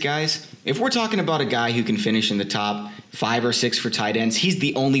any of these guys. If we're talking about a guy who can finish in the top 5 or 6 for tight ends, he's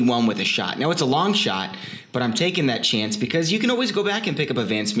the only one with a shot. Now, it's a long shot, but I'm taking that chance because you can always go back and pick up a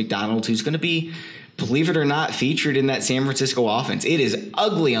Vance McDonald who's going to be, believe it or not, featured in that San Francisco offense. It is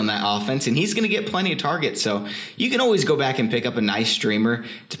ugly on that offense, and he's going to get plenty of targets. So you can always go back and pick up a nice streamer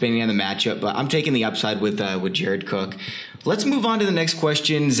depending on the matchup, but I'm taking the upside with Jared Cook. Let's move on to the next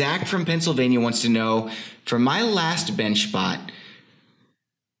question. Zach from Pennsylvania wants to know, for my last bench spot,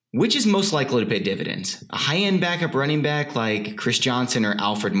 which is most likely to pay dividends? A high-end backup running back like Chris Johnson or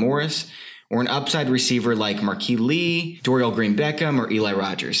Alfred Morris, or an upside receiver like Marquise Lee, Dorial Green-Beckham, or Eli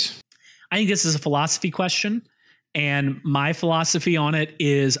Rogers? I think this is a philosophy question. And my philosophy on it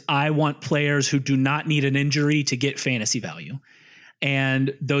is I want players who do not need an injury to get fantasy value.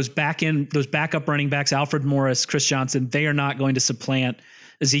 And those backup running backs, Alfred Morris, Chris Johnson, they are not going to supplant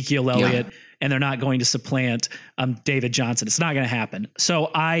Ezekiel Elliott, and they're not going to supplant David Johnson. It's not going to happen. So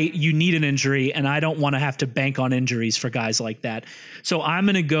you need an injury, and I don't want to have to bank on injuries for guys like that. So I'm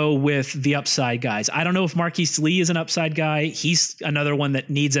going to go with the upside guys. I don't know if Marquise Lee is an upside guy. He's another one that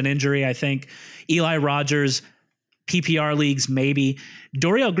needs an injury, I think. Eli Rogers, PPR leagues, maybe.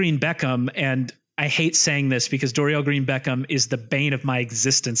 Dorial Green-Beckham, and I hate saying this because Dorial Green-Beckham is the bane of my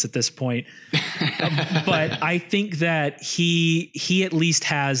existence at this point. But I think that he at least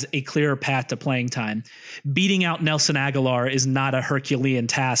has a clearer path to playing time. Beating out Nelson Aguilar is not a Herculean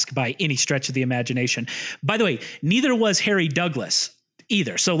task by any stretch of the imagination. By the way, neither was Harry Douglas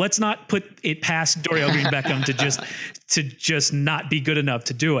either. So let's not put it past Dorial Green-Beckham to just not be good enough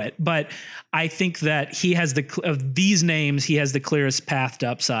to do it. But I think that he has of these names, he has the clearest path to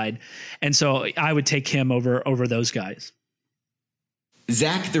upside. And so I would take him over those guys.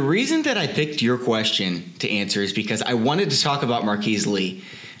 Zach, the reason that I picked your question to answer is because I wanted to talk about Marquise Lee.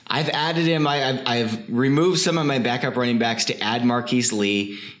 I've added him. I've removed some of my backup running backs to add Marquise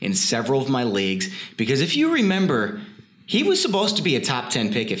Lee in several of my leagues. Because if you remember, he was supposed to be a top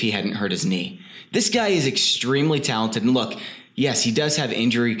 10 pick if he hadn't hurt his knee. This guy is extremely talented. And look, yes, he does have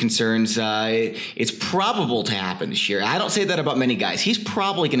injury concerns. It's probable to happen this year. I don't say that about many guys. He's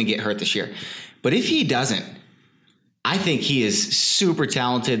probably going to get hurt this year. But if he doesn't, I think he is super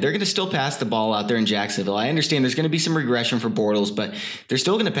talented. They're going to still pass the ball out there in Jacksonville. I understand there's going to be some regression for Bortles, but they're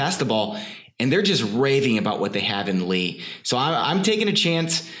still going to pass the ball. And they're just raving about what they have in Lee. So I'm taking a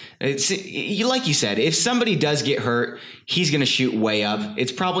chance. Like you said, if somebody does get hurt, he's going to shoot way up.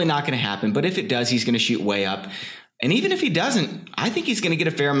 It's probably not going to happen. But if it does, he's going to shoot way up. And even if he doesn't, I think he's going to get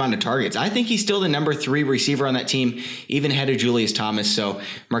a fair amount of targets. I think he's still the number 3 receiver on that team, even ahead of Julius Thomas. So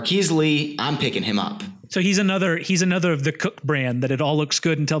Marquise Lee, I'm picking him up. So he's another of the Cook brand that it all looks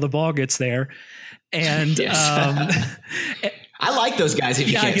good until the ball gets there. And I like those guys if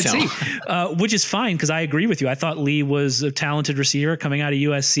you can't tell. See, which is fine because I agree with you. I thought Lee was a talented receiver coming out of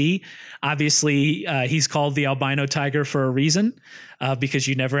USC. Obviously, he's called the albino tiger for a reason because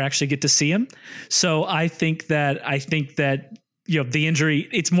you never actually get to see him. So I think that the injury,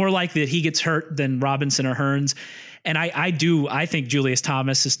 it's more likely that he gets hurt than Robinson or Hearns. And I think Julius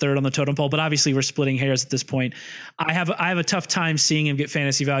Thomas is third on the totem pole, but obviously we're splitting hairs at this point. I have a tough time seeing him get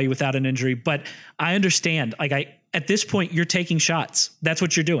fantasy value without an injury, but I understand. At this point, you're taking shots. That's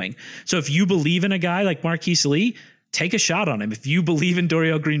what you're doing. So if you believe in a guy like Marquise Lee, take a shot on him. If you believe in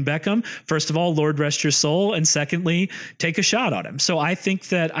Dorial Green-Beckham, first of all, Lord rest your soul, and secondly, take a shot on him. So I think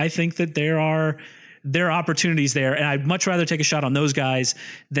that there are opportunities there, and I'd much rather take a shot on those guys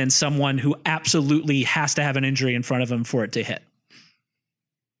than someone who absolutely has to have an injury in front of him for it to hit.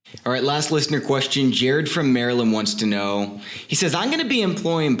 All right, last listener question. Jared from Maryland wants to know. He says, I'm going to be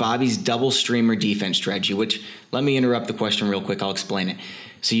employing Bobby's double streamer defense strategy, which, let me interrupt the question real quick. I'll explain it.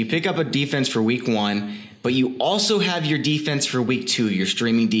 So you pick up a defense for week 1, but you also have your defense for week 2, your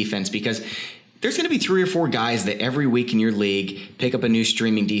streaming defense, because there's going to be 3 or 4 guys that every week in your league pick up a new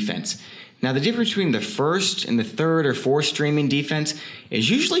streaming defense. Now, the difference between the first and the third or fourth streaming defense is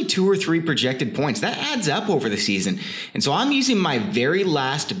usually 2 or 3 projected points. That adds up over the season. And so I'm using my very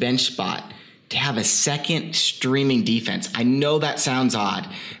last bench spot to have a second streaming defense. I know that sounds odd,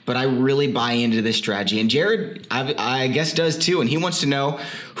 but I really buy into this strategy. And Jared, I guess, does too. And he wants to know,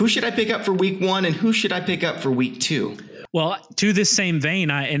 who should I pick up for week 1 and who should I pick up for week 2? Well, to this same vein,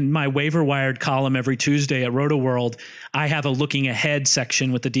 in my waiver wired column every Tuesday at Rotoworld, I have a looking ahead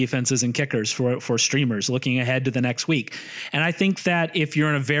section with the defenses and kickers for streamers, looking ahead to the next week. And I think that if you're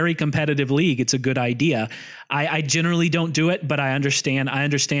in a very competitive league, it's a good idea. I generally don't do it, but I understand,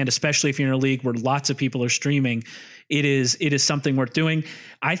 especially if you're in a league where lots of people are streaming, it is something worth doing.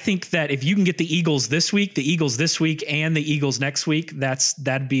 I think that if you can get the Eagles this week, and the Eagles next week,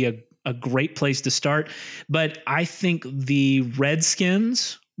 that'd be a great place to start. But I think the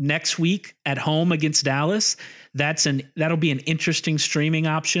Redskins next week at home against Dallas, that'll be an interesting streaming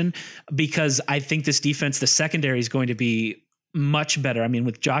option, because I think this defense, the secondary, is going to be much better. I mean,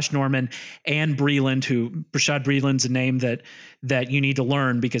 with Josh Norman and Rashad Breeland's a name that you need to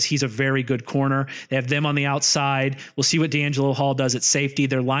learn, because he's a very good corner. They have them on the outside. We'll see what D'Angelo Hall does at safety.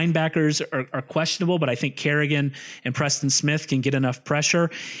 Their linebackers are questionable, but I think Kerrigan and Preston Smith can get enough pressure,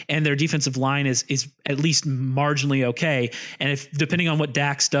 and their defensive line is at least marginally okay. And if, depending on what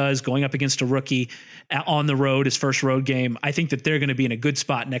Dax does going up against a rookie on the road, his first road game, I think that they're going to be in a good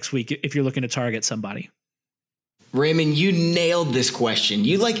spot next week if you're looking to target somebody. Raymond, you nailed this question.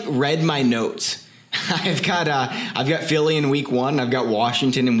 You read my notes. I've got Philly in week 1. I've got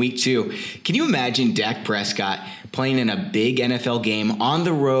Washington in week 2. Can you imagine Dak Prescott playing in a big NFL game on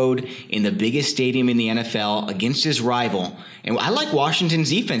the road in the biggest stadium in the NFL against his rival? And I like Washington's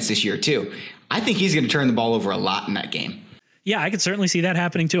defense this year too. I think he's going to turn the ball over a lot in that game. Yeah, I could certainly see that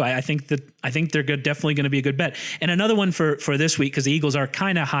happening too. I think they're good, definitely going to be a good bet. And another one for this week, because the Eagles are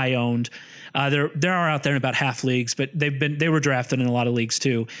kind of high owned. There are out there in about half leagues, but they were drafted in a lot of leagues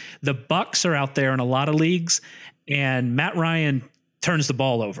too. The Bucs are out there in a lot of leagues, and Matt Ryan turns the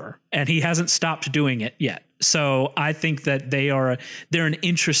ball over, and he hasn't stopped doing it yet. So I think that they're an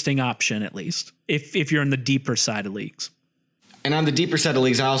interesting option, at least if you're in the deeper side of leagues. And on the deeper side of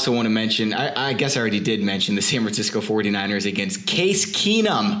leagues, I also want to mention, I guess I already did mention the San Francisco 49ers against Case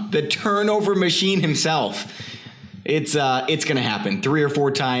Keenum, the turnover machine himself. It's going to happen 3 or 4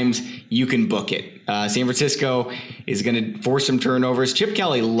 times. You can book it. San Francisco is going to force some turnovers. Chip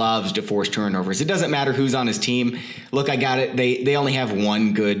Kelly loves to force turnovers. It doesn't matter who's on his team. Look, I got it. They only have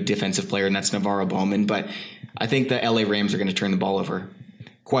one good defensive player, and that's Navarro Bowman. But I think the LA Rams are going to turn the ball over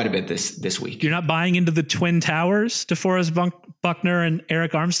quite a bit this week. You're not buying into the Twin Towers, DeForest Buckner and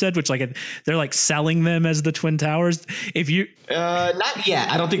Eric Armstead, which they're selling them as the Twin Towers. If you not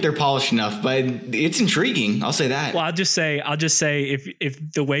yet, I don't think they're polished enough, but it's intriguing. I'll say that. Well, I'll just say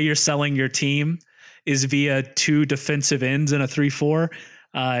if the way you're selling your team is via 2 defensive ends and a 3-4,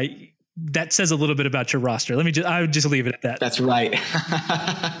 that says a little bit about your roster. I would just leave it at that. That's right.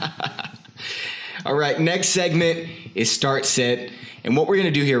 All right. Next segment is Start Sit. And what we're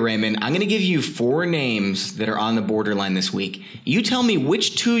going to do here, Raymond, I'm going to give you 4 names that are on the borderline this week. You tell me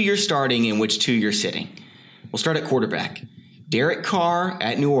which 2 you're starting and which 2 you're sitting. We'll start at quarterback. Derek Carr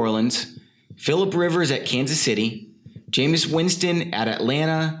at New Orleans, Phillip Rivers at Kansas City, Jameis Winston at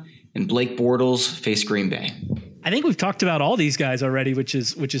Atlanta, and Blake Bortles face Green Bay. I think we've talked about all these guys already, which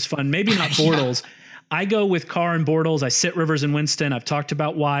is fun. Maybe not Bortles. Yeah. I go with Carr and Bortles. I sit Rivers and Winston. I've talked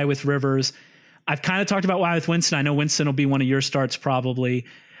about why with Rivers. I've kind of talked about why with Winston. I know Winston will be one of your starts probably,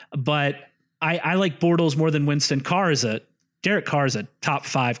 but I like Bortles more than Winston. Derek Carr is a top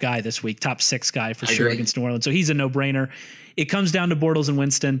 5 guy this week, top 6 guy for sure against New Orleans. So he's a no-brainer. It comes down to Bortles and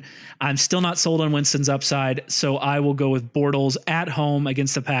Winston. I'm still not sold on Winston's upside, so I will go with Bortles at home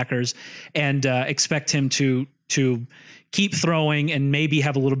against the Packers and expect him to keep throwing and maybe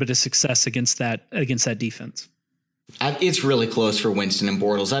have a little bit of success against that defense. It's really close for Winston and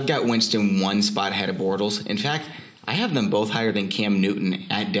Bortles. I've got Winston 1 spot ahead of Bortles. In fact, I have them both higher than Cam Newton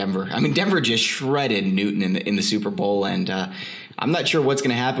at Denver. I mean, Denver just shredded Newton in the Super Bowl, and I'm not sure what's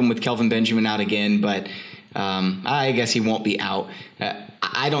going to happen with Kelvin Benjamin out again, but I guess he won't be out.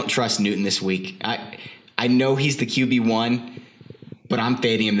 I don't trust Newton this week. I know he's the QB1, but I'm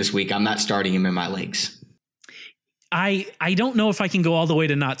fading him this week. I'm not starting him in my leagues. I don't know if I can go all the way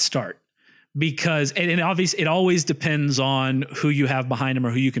to not start. Because and obviously it always depends on who you have behind him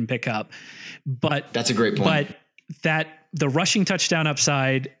or who you can pick up. But that's a great point. But that the rushing touchdown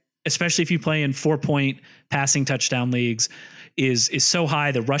upside, especially if you play in 4-point passing touchdown leagues, is so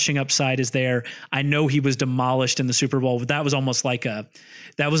high. The rushing upside is there. I know he was demolished in the Super Bowl, but that was almost like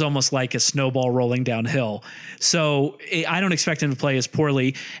a snowball rolling downhill. So I don't expect him to play as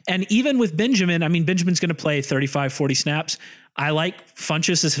poorly. And even with Benjamin, I mean, Benjamin's going to play 35, 40 snaps. I like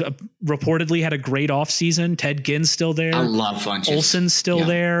Funchess has reportedly had a great offseason. Ted Ginn's still there. I love Funchess. Olsen's still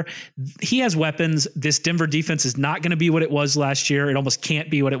there. He has weapons. This Denver defense is not going to be what it was last year. It almost can't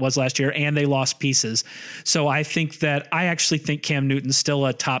be what it was last year, and they lost pieces. So I actually think Cam Newton's still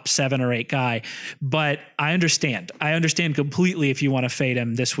a top 7 or 8 guy, but I understand. I understand completely if you want to fade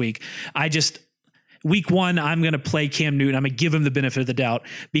him this week. Week 1, I'm going to play Cam Newton. I'm going to give him the benefit of the doubt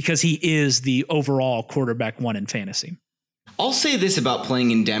because he is the overall quarterback 1 in fantasy. I'll say this about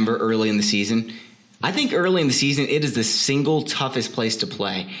playing in Denver early in the season. I think early in the season, it is the single toughest place to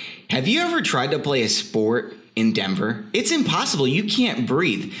play. Have you ever tried to play a sport in Denver? It's impossible. You can't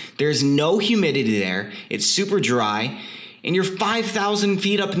breathe. There's no humidity there. It's super dry, and you're 5,000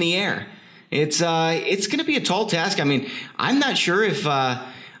 feet up in the air. It's going to be a tall task. I mean, I'm not sure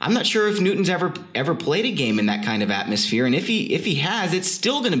if Newton's ever played a game in that kind of atmosphere, and if he has, it's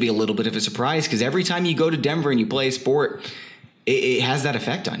still going to be a little bit of a surprise because every time you go to Denver and you play a sport, it has that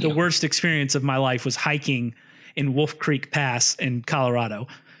effect on you. The worst experience of my life was hiking in Wolf Creek Pass in Colorado.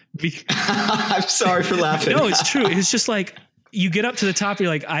 I'm sorry for laughing. No, it's true. It's just like you get up to the top, you're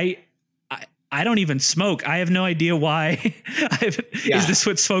like, I don't even smoke. I have no idea why. Is this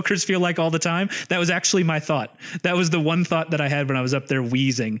what smokers feel like all the time? That was actually my thought. That was the one thought that I had when I was up there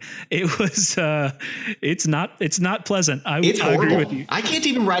wheezing. It was, it's not pleasant. I agree with you. I can't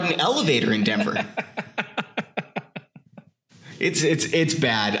even ride an elevator in Denver. It's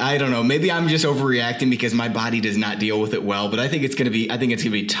bad. I don't know. Maybe I'm just overreacting because my body does not deal with it well, but I think it's going to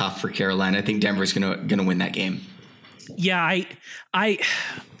be tough for Carolina. I think Denver's going to win that game. Yeah. I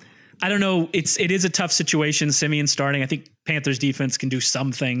don't know. It is a tough situation. Simeon starting. I think Panthers defense can do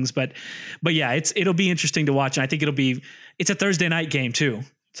some things, but yeah, it'll be interesting to watch. And I think it's a Thursday night game too.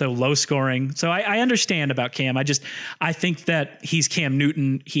 So low scoring. So I understand about Cam. I think that he's Cam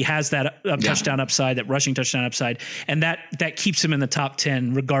Newton. He has that touchdown upside, that rushing touchdown upside. And that keeps him in the top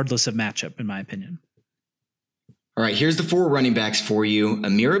 10, regardless of matchup, in my opinion. All right. Here's the 4 running backs for you.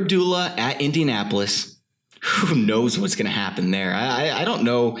 Ameer Abdullah at Indianapolis. Who knows what's going to happen there? I don't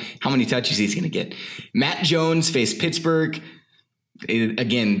know how many touches he's going to get. Matt Jones faced Pittsburgh.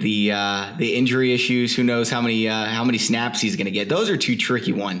 Again, the injury issues. Who knows how many snaps he's going to get? Those are 2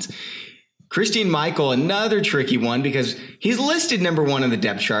 tricky ones. Christine Michael, another tricky one because he's listed number 1 on the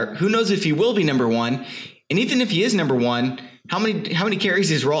depth chart. Who knows if he will be number 1? And even if he is number 1, how many carries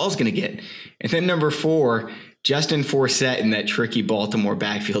is Rawls going to get? And then number 4. Justin Forsett in that tricky Baltimore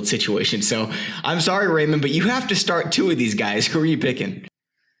backfield situation. So I'm sorry, Raymond, but you have to start 2 of these guys. Who are you picking?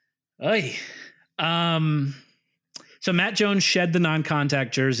 So Matt Jones shed the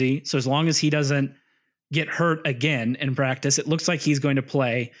non-contact jersey. So as long as he doesn't get hurt again in practice, it looks like he's going to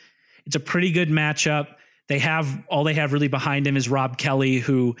play. It's a pretty good matchup. All they have really behind him is Rob Kelly,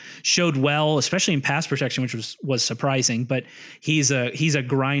 who showed well, especially in pass protection, which was surprising, but he's a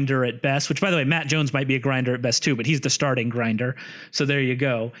grinder at best, which by the way, Matt Jones might be a grinder at best too, but he's the starting grinder. So there you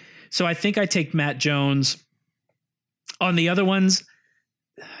go. So I think I take Matt Jones. On the other ones,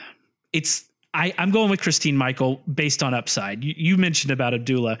 I'm going with Christine Michael based on upside. You mentioned about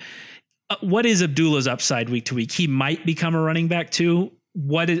Abdullah. What is Abdullah's upside week to week? He might become a running back too.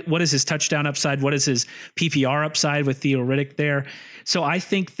 What is his touchdown upside? What is his PPR upside with Theo Riddick there? So I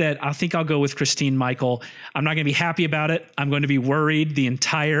think I'll go with Christine Michael. I'm not going to be happy about it. I'm going to be worried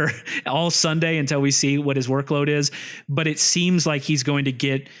all Sunday until we see what his workload is. But it seems like he's going to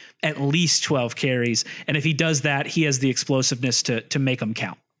get at least 12 carries. And if he does that, he has the explosiveness to make them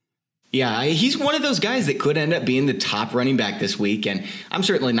count. Yeah, he's one of those guys that could end up being the top running back this week, and I'm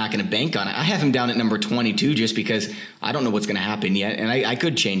certainly not going to bank on it. I have him down at number 22 just because I don't know what's going to happen yet, and I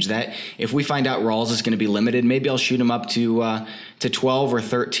could change that. If we find out Rawls is going to be limited, maybe I'll shoot him up to 12 or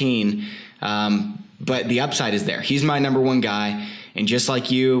 13, but the upside is there. He's my number 1 guy, and just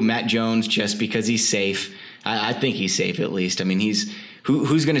like you, Matt Jones, just because he's safe, I think he's safe at least. I mean,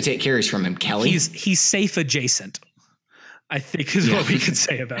 who's going to take carries from him? Kelly? He's safe adjacent, I think is what we could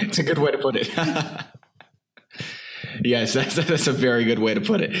say about it. It's a good way to put it. Yes, that's a very good way to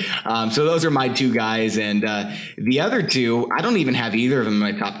put it. So those are my 2 guys. And the other 2, I don't even have either of them in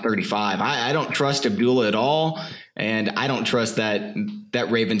my top 35. I don't trust Abdullah at all. And I don't trust that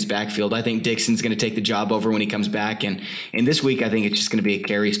Ravens backfield. I think Dixon's going to take the job over when he comes back. And this week, I think it's just going to be a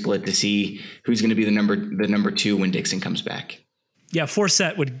carry split to see who's going to be the number 2 when Dixon comes back. Yeah,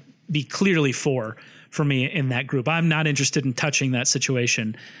 Forsett would be clearly 4 for me in that group. I'm not interested in touching that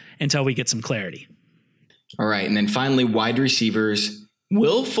situation until we get some clarity. All right. And then finally, wide receivers.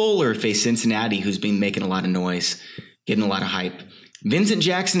 Will Fuller faced Cincinnati, who's been making a lot of noise, getting a lot of hype. Vincent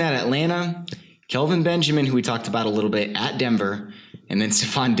Jackson at Atlanta. Kelvin Benjamin, who we talked about a little bit, at Denver. and then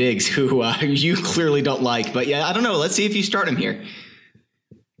Stefon Diggs, who you clearly don't like. But yeah, I don't know. Let's see if you start him here.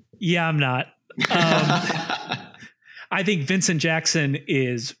 Yeah, I'm not. I think Vincent Jackson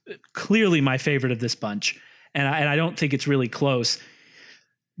is clearly my favorite of this bunch, and I don't think it's really close.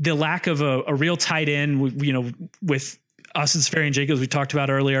 The lack of a real tight end, with Austin Seferian-Jacobs we talked about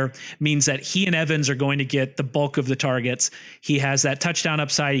earlier, means that he and Evans are going to get the bulk of the targets. He has that touchdown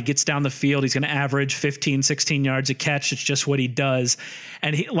upside. He gets down the field. He's going to average 15, 16 yards a catch. It's just what he does.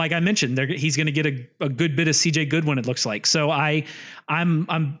 And like I mentioned, he's going to get a good bit of CJ Goodwin, it looks like. So I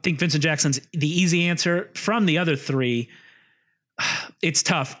think Vincent Jackson's the easy answer. From the other three, it's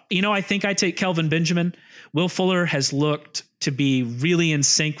tough. I think I take Kelvin Benjamin. Will Fuller has looked to be really in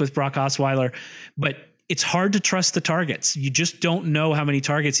sync with Brock Osweiler, but it's hard to trust the targets. You just don't know how many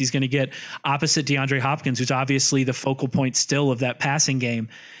targets he's going to get opposite DeAndre Hopkins, who's obviously the focal point still of that passing game.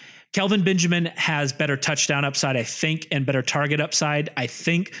 Kelvin Benjamin has better touchdown upside, I think, and better target upside, I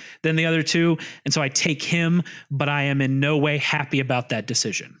think, than the other two. And so I take him, but I am in no way happy about that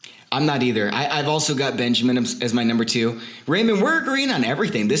decision. I'm not either. I've also got Benjamin as my number 2. Raymond, we're agreeing on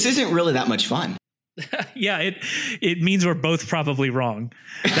everything. This isn't really that much fun. Yeah, it means we're both probably wrong.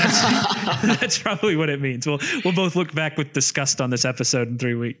 That's probably what it means. We'll both look back with disgust on this episode in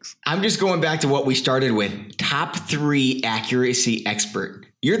 3 weeks. I'm just going back to what we started with. Top 3 accuracy expert.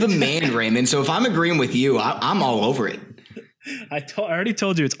 You're the man, Raymond. So if I'm agreeing with you, I'm all over it. I already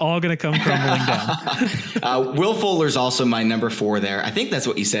told you it's all going to come crumbling down. Will Fuller's also my number 4 there. I think that's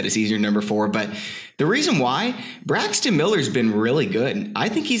what you said is he's your number 4. But the reason why, Braxton Miller's been really good. I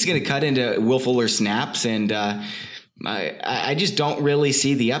think he's going to cut into Will Fuller's snaps, and I just don't really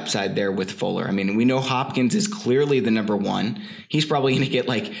see the upside there with Fuller. I mean, we know Hopkins is clearly the number 1. He's probably going to get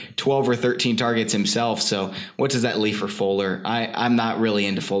like 12 or 13 targets himself. So what does that leave for Fuller? I'm not really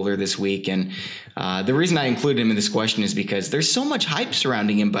into Fuller this week. And the reason I included him in this question is because there's so much hype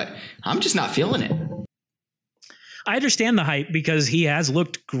surrounding him, but I'm just not feeling it. I understand the hype because he has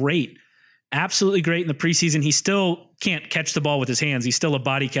looked great. Absolutely great in the preseason. He still can't catch the ball with his hands. He's still a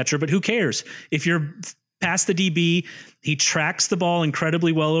body catcher, but who cares? If you're past the DB, he tracks the ball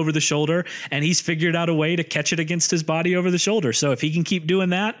incredibly well over the shoulder, and he's figured out a way to catch it against his body over the shoulder. So if he can keep doing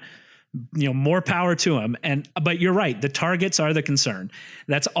that, more power to him. But you're right. The targets are the concern.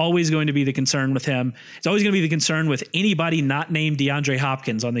 That's always going to be the concern with him. It's always going to be the concern with anybody not named DeAndre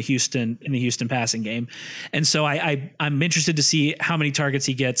Hopkins in the Houston passing game. And so I'm interested to see how many targets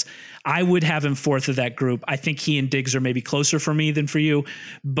he gets. I would have him 4th of that group. I think he and Diggs are maybe closer for me than for you,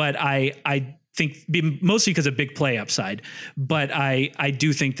 but I think mostly because of big play upside, but I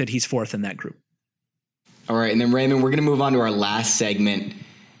do think that he's 4th in that group. All right. And then Raymond, we're going to move on to our last segment.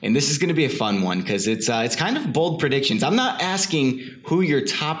 And this is going to be a fun one because it's kind of bold predictions. I'm not asking who your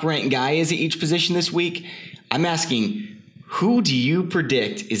top ranked guy is at each position this week. I'm asking, who do you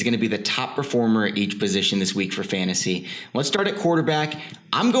predict is going to be the top performer at each position this week for fantasy? Let's start at quarterback.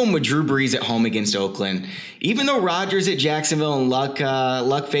 I'm going with Drew Brees at home against Oakland. Even though Rodgers at Jacksonville and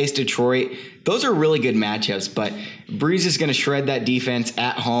Luck faced Detroit, those are really good matchups, but Brees is going to shred that defense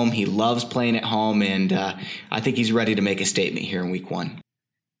at home. He loves playing at home, and I think he's ready to make a statement here in week 1.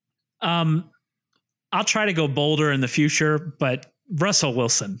 I'll try to go bolder in the future, but Russell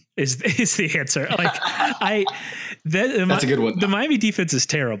Wilson is the answer. That's a good one. The Miami defense is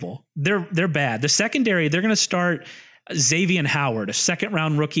terrible. They're bad. The secondary, they're going to start Xavier Howard, a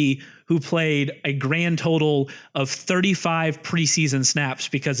 2nd-round rookie who played a grand total of 35 preseason snaps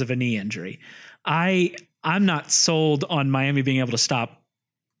because of a knee injury. I'm not sold on Miami being able to stop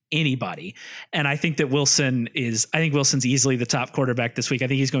anybody. And I think that Wilson's easily the top quarterback this week. I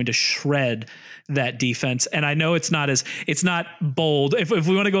think he's going to shred that defense. And I know it's not bold. If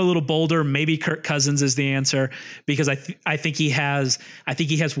we want to go a little bolder, maybe Kirk Cousins is the answer, because I think he has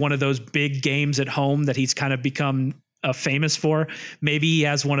one of those big games at home that he's kind of become famous for. Maybe he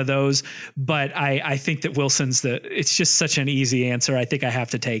has one of those, but I think that it's just such an easy answer. I think I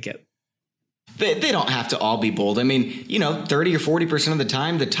have to take it. They don't have to all be bold. I mean, 30 or 40% of the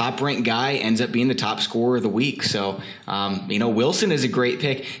time, the top-ranked guy ends up being the top scorer of the week. So, Wilson is a great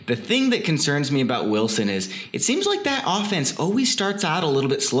pick. The thing that concerns me about Wilson is it seems like that offense always starts out a little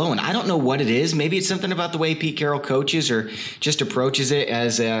bit slow, and I don't know what it is. Maybe it's something about the way Pete Carroll coaches or just approaches it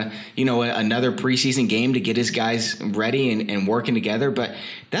as another preseason game to get his guys ready and working together. But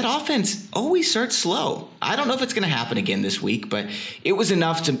that offense always starts slow. I don't know if it's going to happen again this week, but it was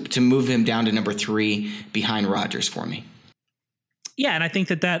enough to move him down to number 3 behind Rodgers for me. Yeah, and I think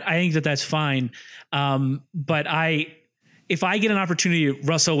that's fine. But if I get an opportunity,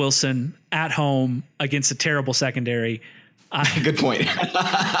 Russell Wilson at home against a terrible secondary, Good point.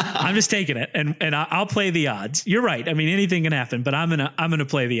 I'm just taking it, and I'll play the odds. You're right. I mean, anything can happen, but I'm gonna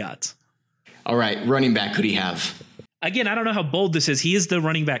play the odds. All right, running back. Who do you have? Again, I don't know how bold this is. He is the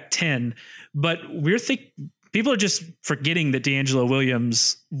running back 10, but people are just forgetting that D'Angelo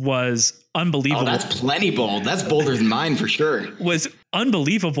Williams was unbelievable. Oh, that's plenty bold. That's bolder than mine for sure. Was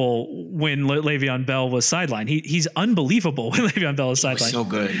unbelievable when Le'Veon Bell was sidelined. He's unbelievable when Le'Veon Bell is sidelined. So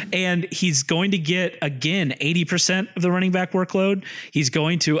good. And he's going to get, again, 80% of the running back workload. He's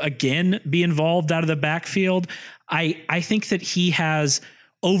going to, again, be involved out of the backfield. I think that he has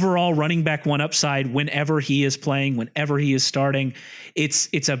overall running back one upside whenever he is playing, whenever he is starting.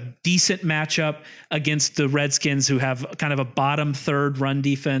 It's a decent matchup against the Redskins, who have kind of a bottom third run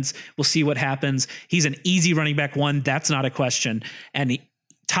defense. We'll see what happens. He's an easy running back one. That's not a question. And the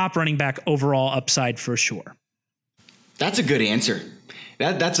top running back overall upside for sure. That's a good answer.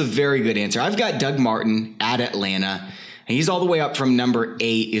 That's a very good answer. I've got Doug Martin at Atlanta. He's all the way up from number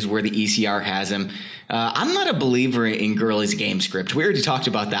 8 is where the ECR has him. I'm not a believer in Gurley's game script. We already talked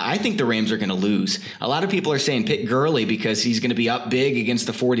about that. I think the Rams are going to lose. A lot of people are saying pick Gurley because he's going to be up big against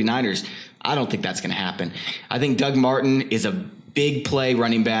the 49ers. I don't think that's going to happen. I think Doug Martin is a big play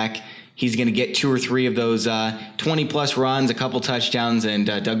running back. He's going to get 2 or 3 of those 20-plus runs, a couple touchdowns, and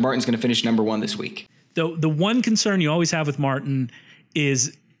Doug Martin's going to finish number 1 this week. The one concern you always have with Martin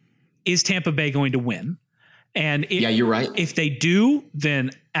is Tampa Bay going to win? And yeah, you're right. If they do,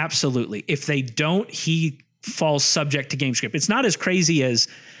 then absolutely. If they don't, he falls subject to game script. It's not as crazy as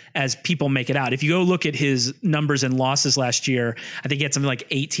people make it out. If you go look at his numbers and losses last year, I think he had something like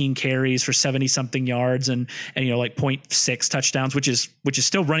 18 carries for 70 something yards and like 0.6 touchdowns, which is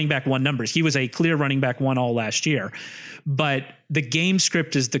still running back one numbers. He was a clear running back one all last year. But the game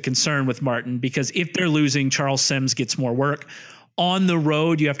script is the concern with Martin, because if they're losing, Charles Sims gets more work. On the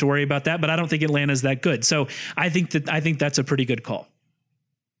road, you have to worry about that, but I don't think Atlanta's that good. So I think that's a pretty good call.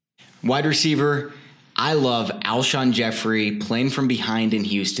 Wide receiver, I love Alshon Jeffrey playing from behind in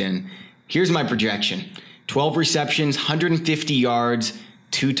Houston. Here's my projection: 12 receptions, 150 yards,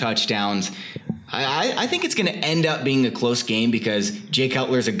 2 touchdowns. I think it's going to end up being a close game because Jay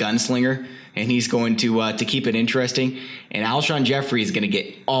Cutler's a gunslinger, and he's going to keep it interesting. And Alshon Jeffrey is going to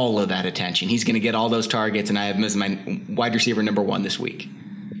get all of that attention. He's going to get all those targets, and I have him as my wide receiver number 1 this week.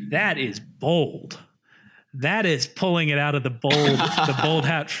 That is bold. That is pulling it out of the bold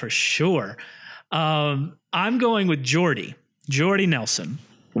hat for sure. I'm going with Jordy Nelson.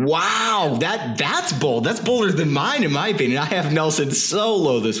 Wow, that's bold. That's bolder than mine, in my opinion. I have Nelson so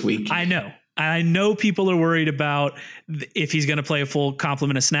low this week. I know people are worried about if he's going to play a full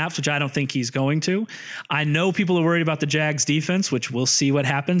complement of snaps, which I don't think he's going to. I know people are worried about the Jags defense, which we'll see what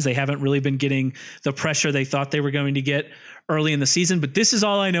happens. They haven't really been getting the pressure they thought they were going to get early in the season, but this is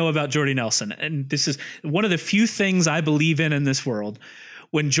all I know about Jordy Nelson. And this is one of the few things I believe in this world.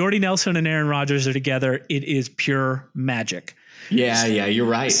 When Jordy Nelson and Aaron Rodgers are together, it is pure magic. Yeah, you're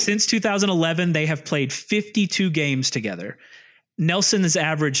right. Since 2011, they have played 52 games together. Nelson has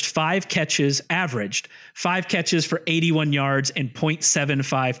averaged 5 catches for 81 yards and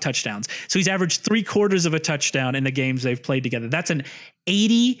 0.75 touchdowns. So he's averaged 3/4 of a touchdown in the games they've played together. That's an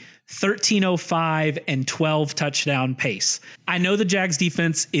 80, 1305, and 12 touchdown pace. I know the Jags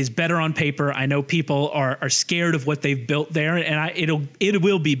defense is better on paper. I know people are scared of what they've built there, and it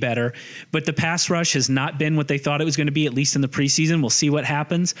will be better. But the pass rush has not been what they thought it was going to be, at least in the preseason. We'll see what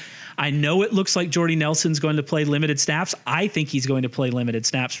happens. I know it looks like Jordy Nelson's going to play limited snaps. I think he's going to play limited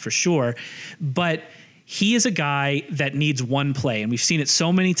snaps for sure. But he is a guy that needs one play, and we've seen it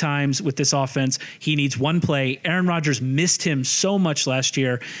so many times with this offense. He needs one play. Aaron Rodgers missed him so much last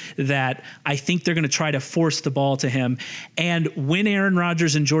year that I think they're going to try to force the ball to him. And when Aaron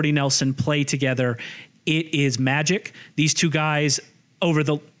Rodgers and Jordy Nelson play together, it is magic. These two guys over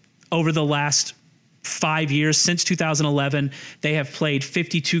the last 5 years, since 2011, they have played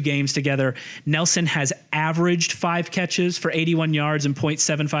 52 games together. Nelson has averaged 5 catches for 81 yards and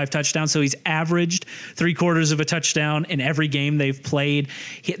 0.75 touchdowns. So he's averaged 3/4 of a touchdown in every game they've played.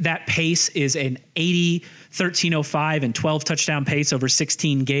 That pace is an 80, 1305, and 12 touchdown pace over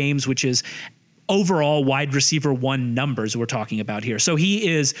 16 games, which is overall wide receiver 1 numbers we're talking about here. So he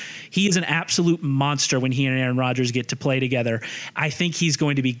is an absolute monster when he and Aaron Rodgers get to play together. I think he's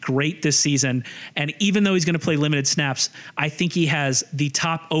going to be great this season. And even though he's going to play limited snaps, I think he has the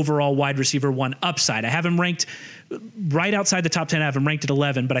top overall wide receiver 1 upside. I have him ranked right outside the top 10. I have him ranked at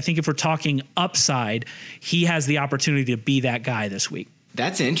 11, but I think if we're talking upside, he has the opportunity to be that guy this week.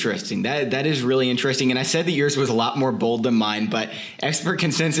 That's interesting. That is really interesting. And I said that yours was a lot more bold than mine, but expert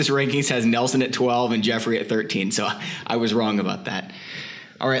consensus rankings has Nelson at 12 and Jeffrey at 13. So I was wrong about that.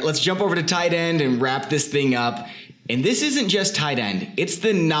 All right, let's jump over to tight end and wrap this thing up. And this isn't just tight end. It's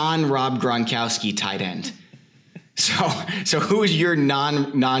the non-Rob Gronkowski tight end. So who is your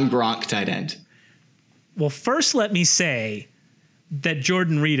non-Gronk tight end? Well, first let me say that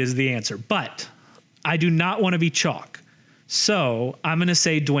Jordan Reed is the answer, but I do not want to be chalk. So I'm going to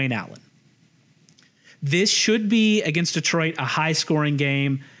say Dwayne Allen. This should be, against Detroit, a high-scoring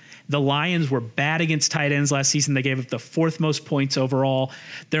game. The Lions were bad against tight ends last season. They gave up the 4th most points overall.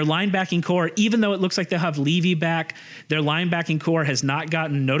 Their linebacking core, even though it looks like they'll have Levy back, their linebacking core has not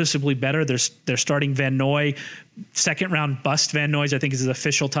gotten noticeably better. They're starting Van Noy, second-round bust Van Noy, I think is his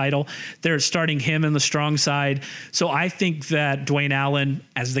official title. They're starting him in the strong side. So I think that Dwayne Allen,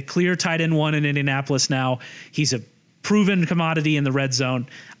 as the clear tight end 1 in Indianapolis now, he's a proven commodity in the red zone.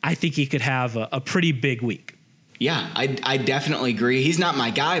 I think he could have a pretty big week. Yeah, I definitely agree. He's not my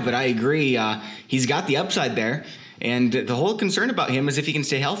guy, but I agree. He's got the upside there. And the whole concern about him is if he can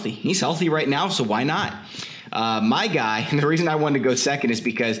stay healthy. He's healthy right now, so why not? My guy, and the reason I wanted to go second is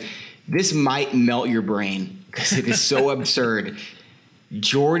because this might melt your brain because it is so absurd.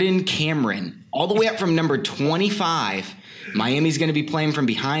 Jordan Cameron, all the way up from number 25. Miami's going to be playing from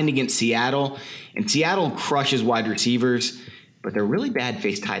behind against Seattle. And Seattle crushes wide receivers, but they're really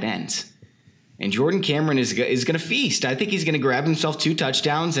bad-faced tight ends. And Jordan Cameron is going to feast. I think he's going to grab himself 2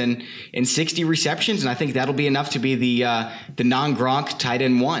 touchdowns and 60 receptions, and I think that'll be enough to be the non-Gronk tight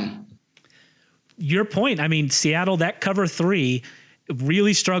end 1. Your point. I mean, Seattle, that cover 3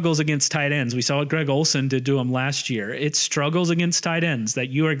 really struggles against tight ends. We saw what Greg Olsen did to him last year. It struggles against tight ends. That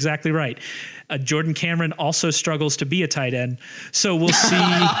you are exactly right. Jordan Cameron also struggles to be a tight end. So we'll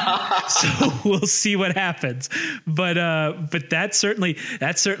see. We'll see what happens. But that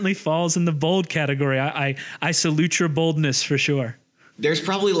certainly falls in the bold category. I salute your boldness for sure. There's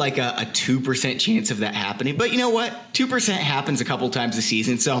probably like a 2% chance of that happening. But you know what? 2% happens a couple times a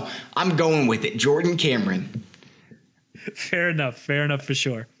season. So I'm going with it. Jordan Cameron. Fair enough for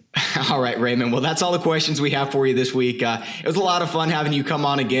sure. All right, Raymond. Well, that's all the questions we have for you this week. It was a lot of fun having you come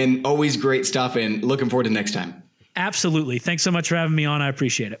on again. Always great stuff, and looking forward to next time. Absolutely. Thanks so much for having me on. I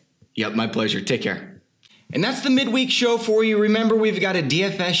appreciate it. Yep, my pleasure. Take care. And that's the midweek show for you. Remember, we've got a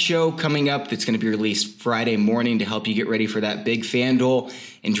DFS show coming up that's going to be released Friday morning to help you get ready for that big FanDuel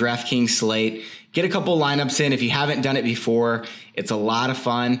and DraftKings slate. Get a couple lineups in if you haven't done it before. It's a lot of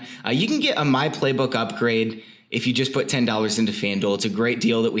fun. You can get a My Playbook upgrade if you just put $10 into FanDuel. It's a great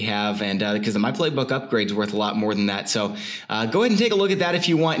deal that we have, and because the My Playbook upgrade is worth a lot more than that. So go ahead and take a look at that if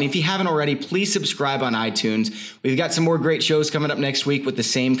you want. And if you haven't already, please subscribe on iTunes. We've got some more great shows coming up next week with the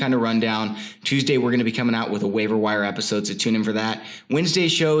same kind of rundown. Tuesday, we're going to be coming out with a waiver wire episode, so tune in for that.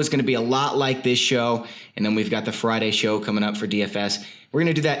 Wednesday's show is going to be a lot like this show, and then we've got the Friday show coming up for DFS. We're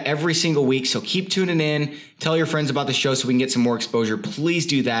going to do that every single week, so keep tuning in. Tell your friends about the show so we can get some more exposure. Please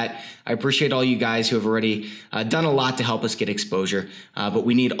do that. I appreciate all you guys who have already done a lot to help us get exposure, but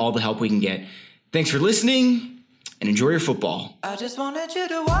we need all the help we can get. Thanks for listening, and enjoy your football. I just wanted you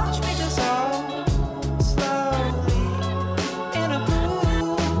to watch me dissolve.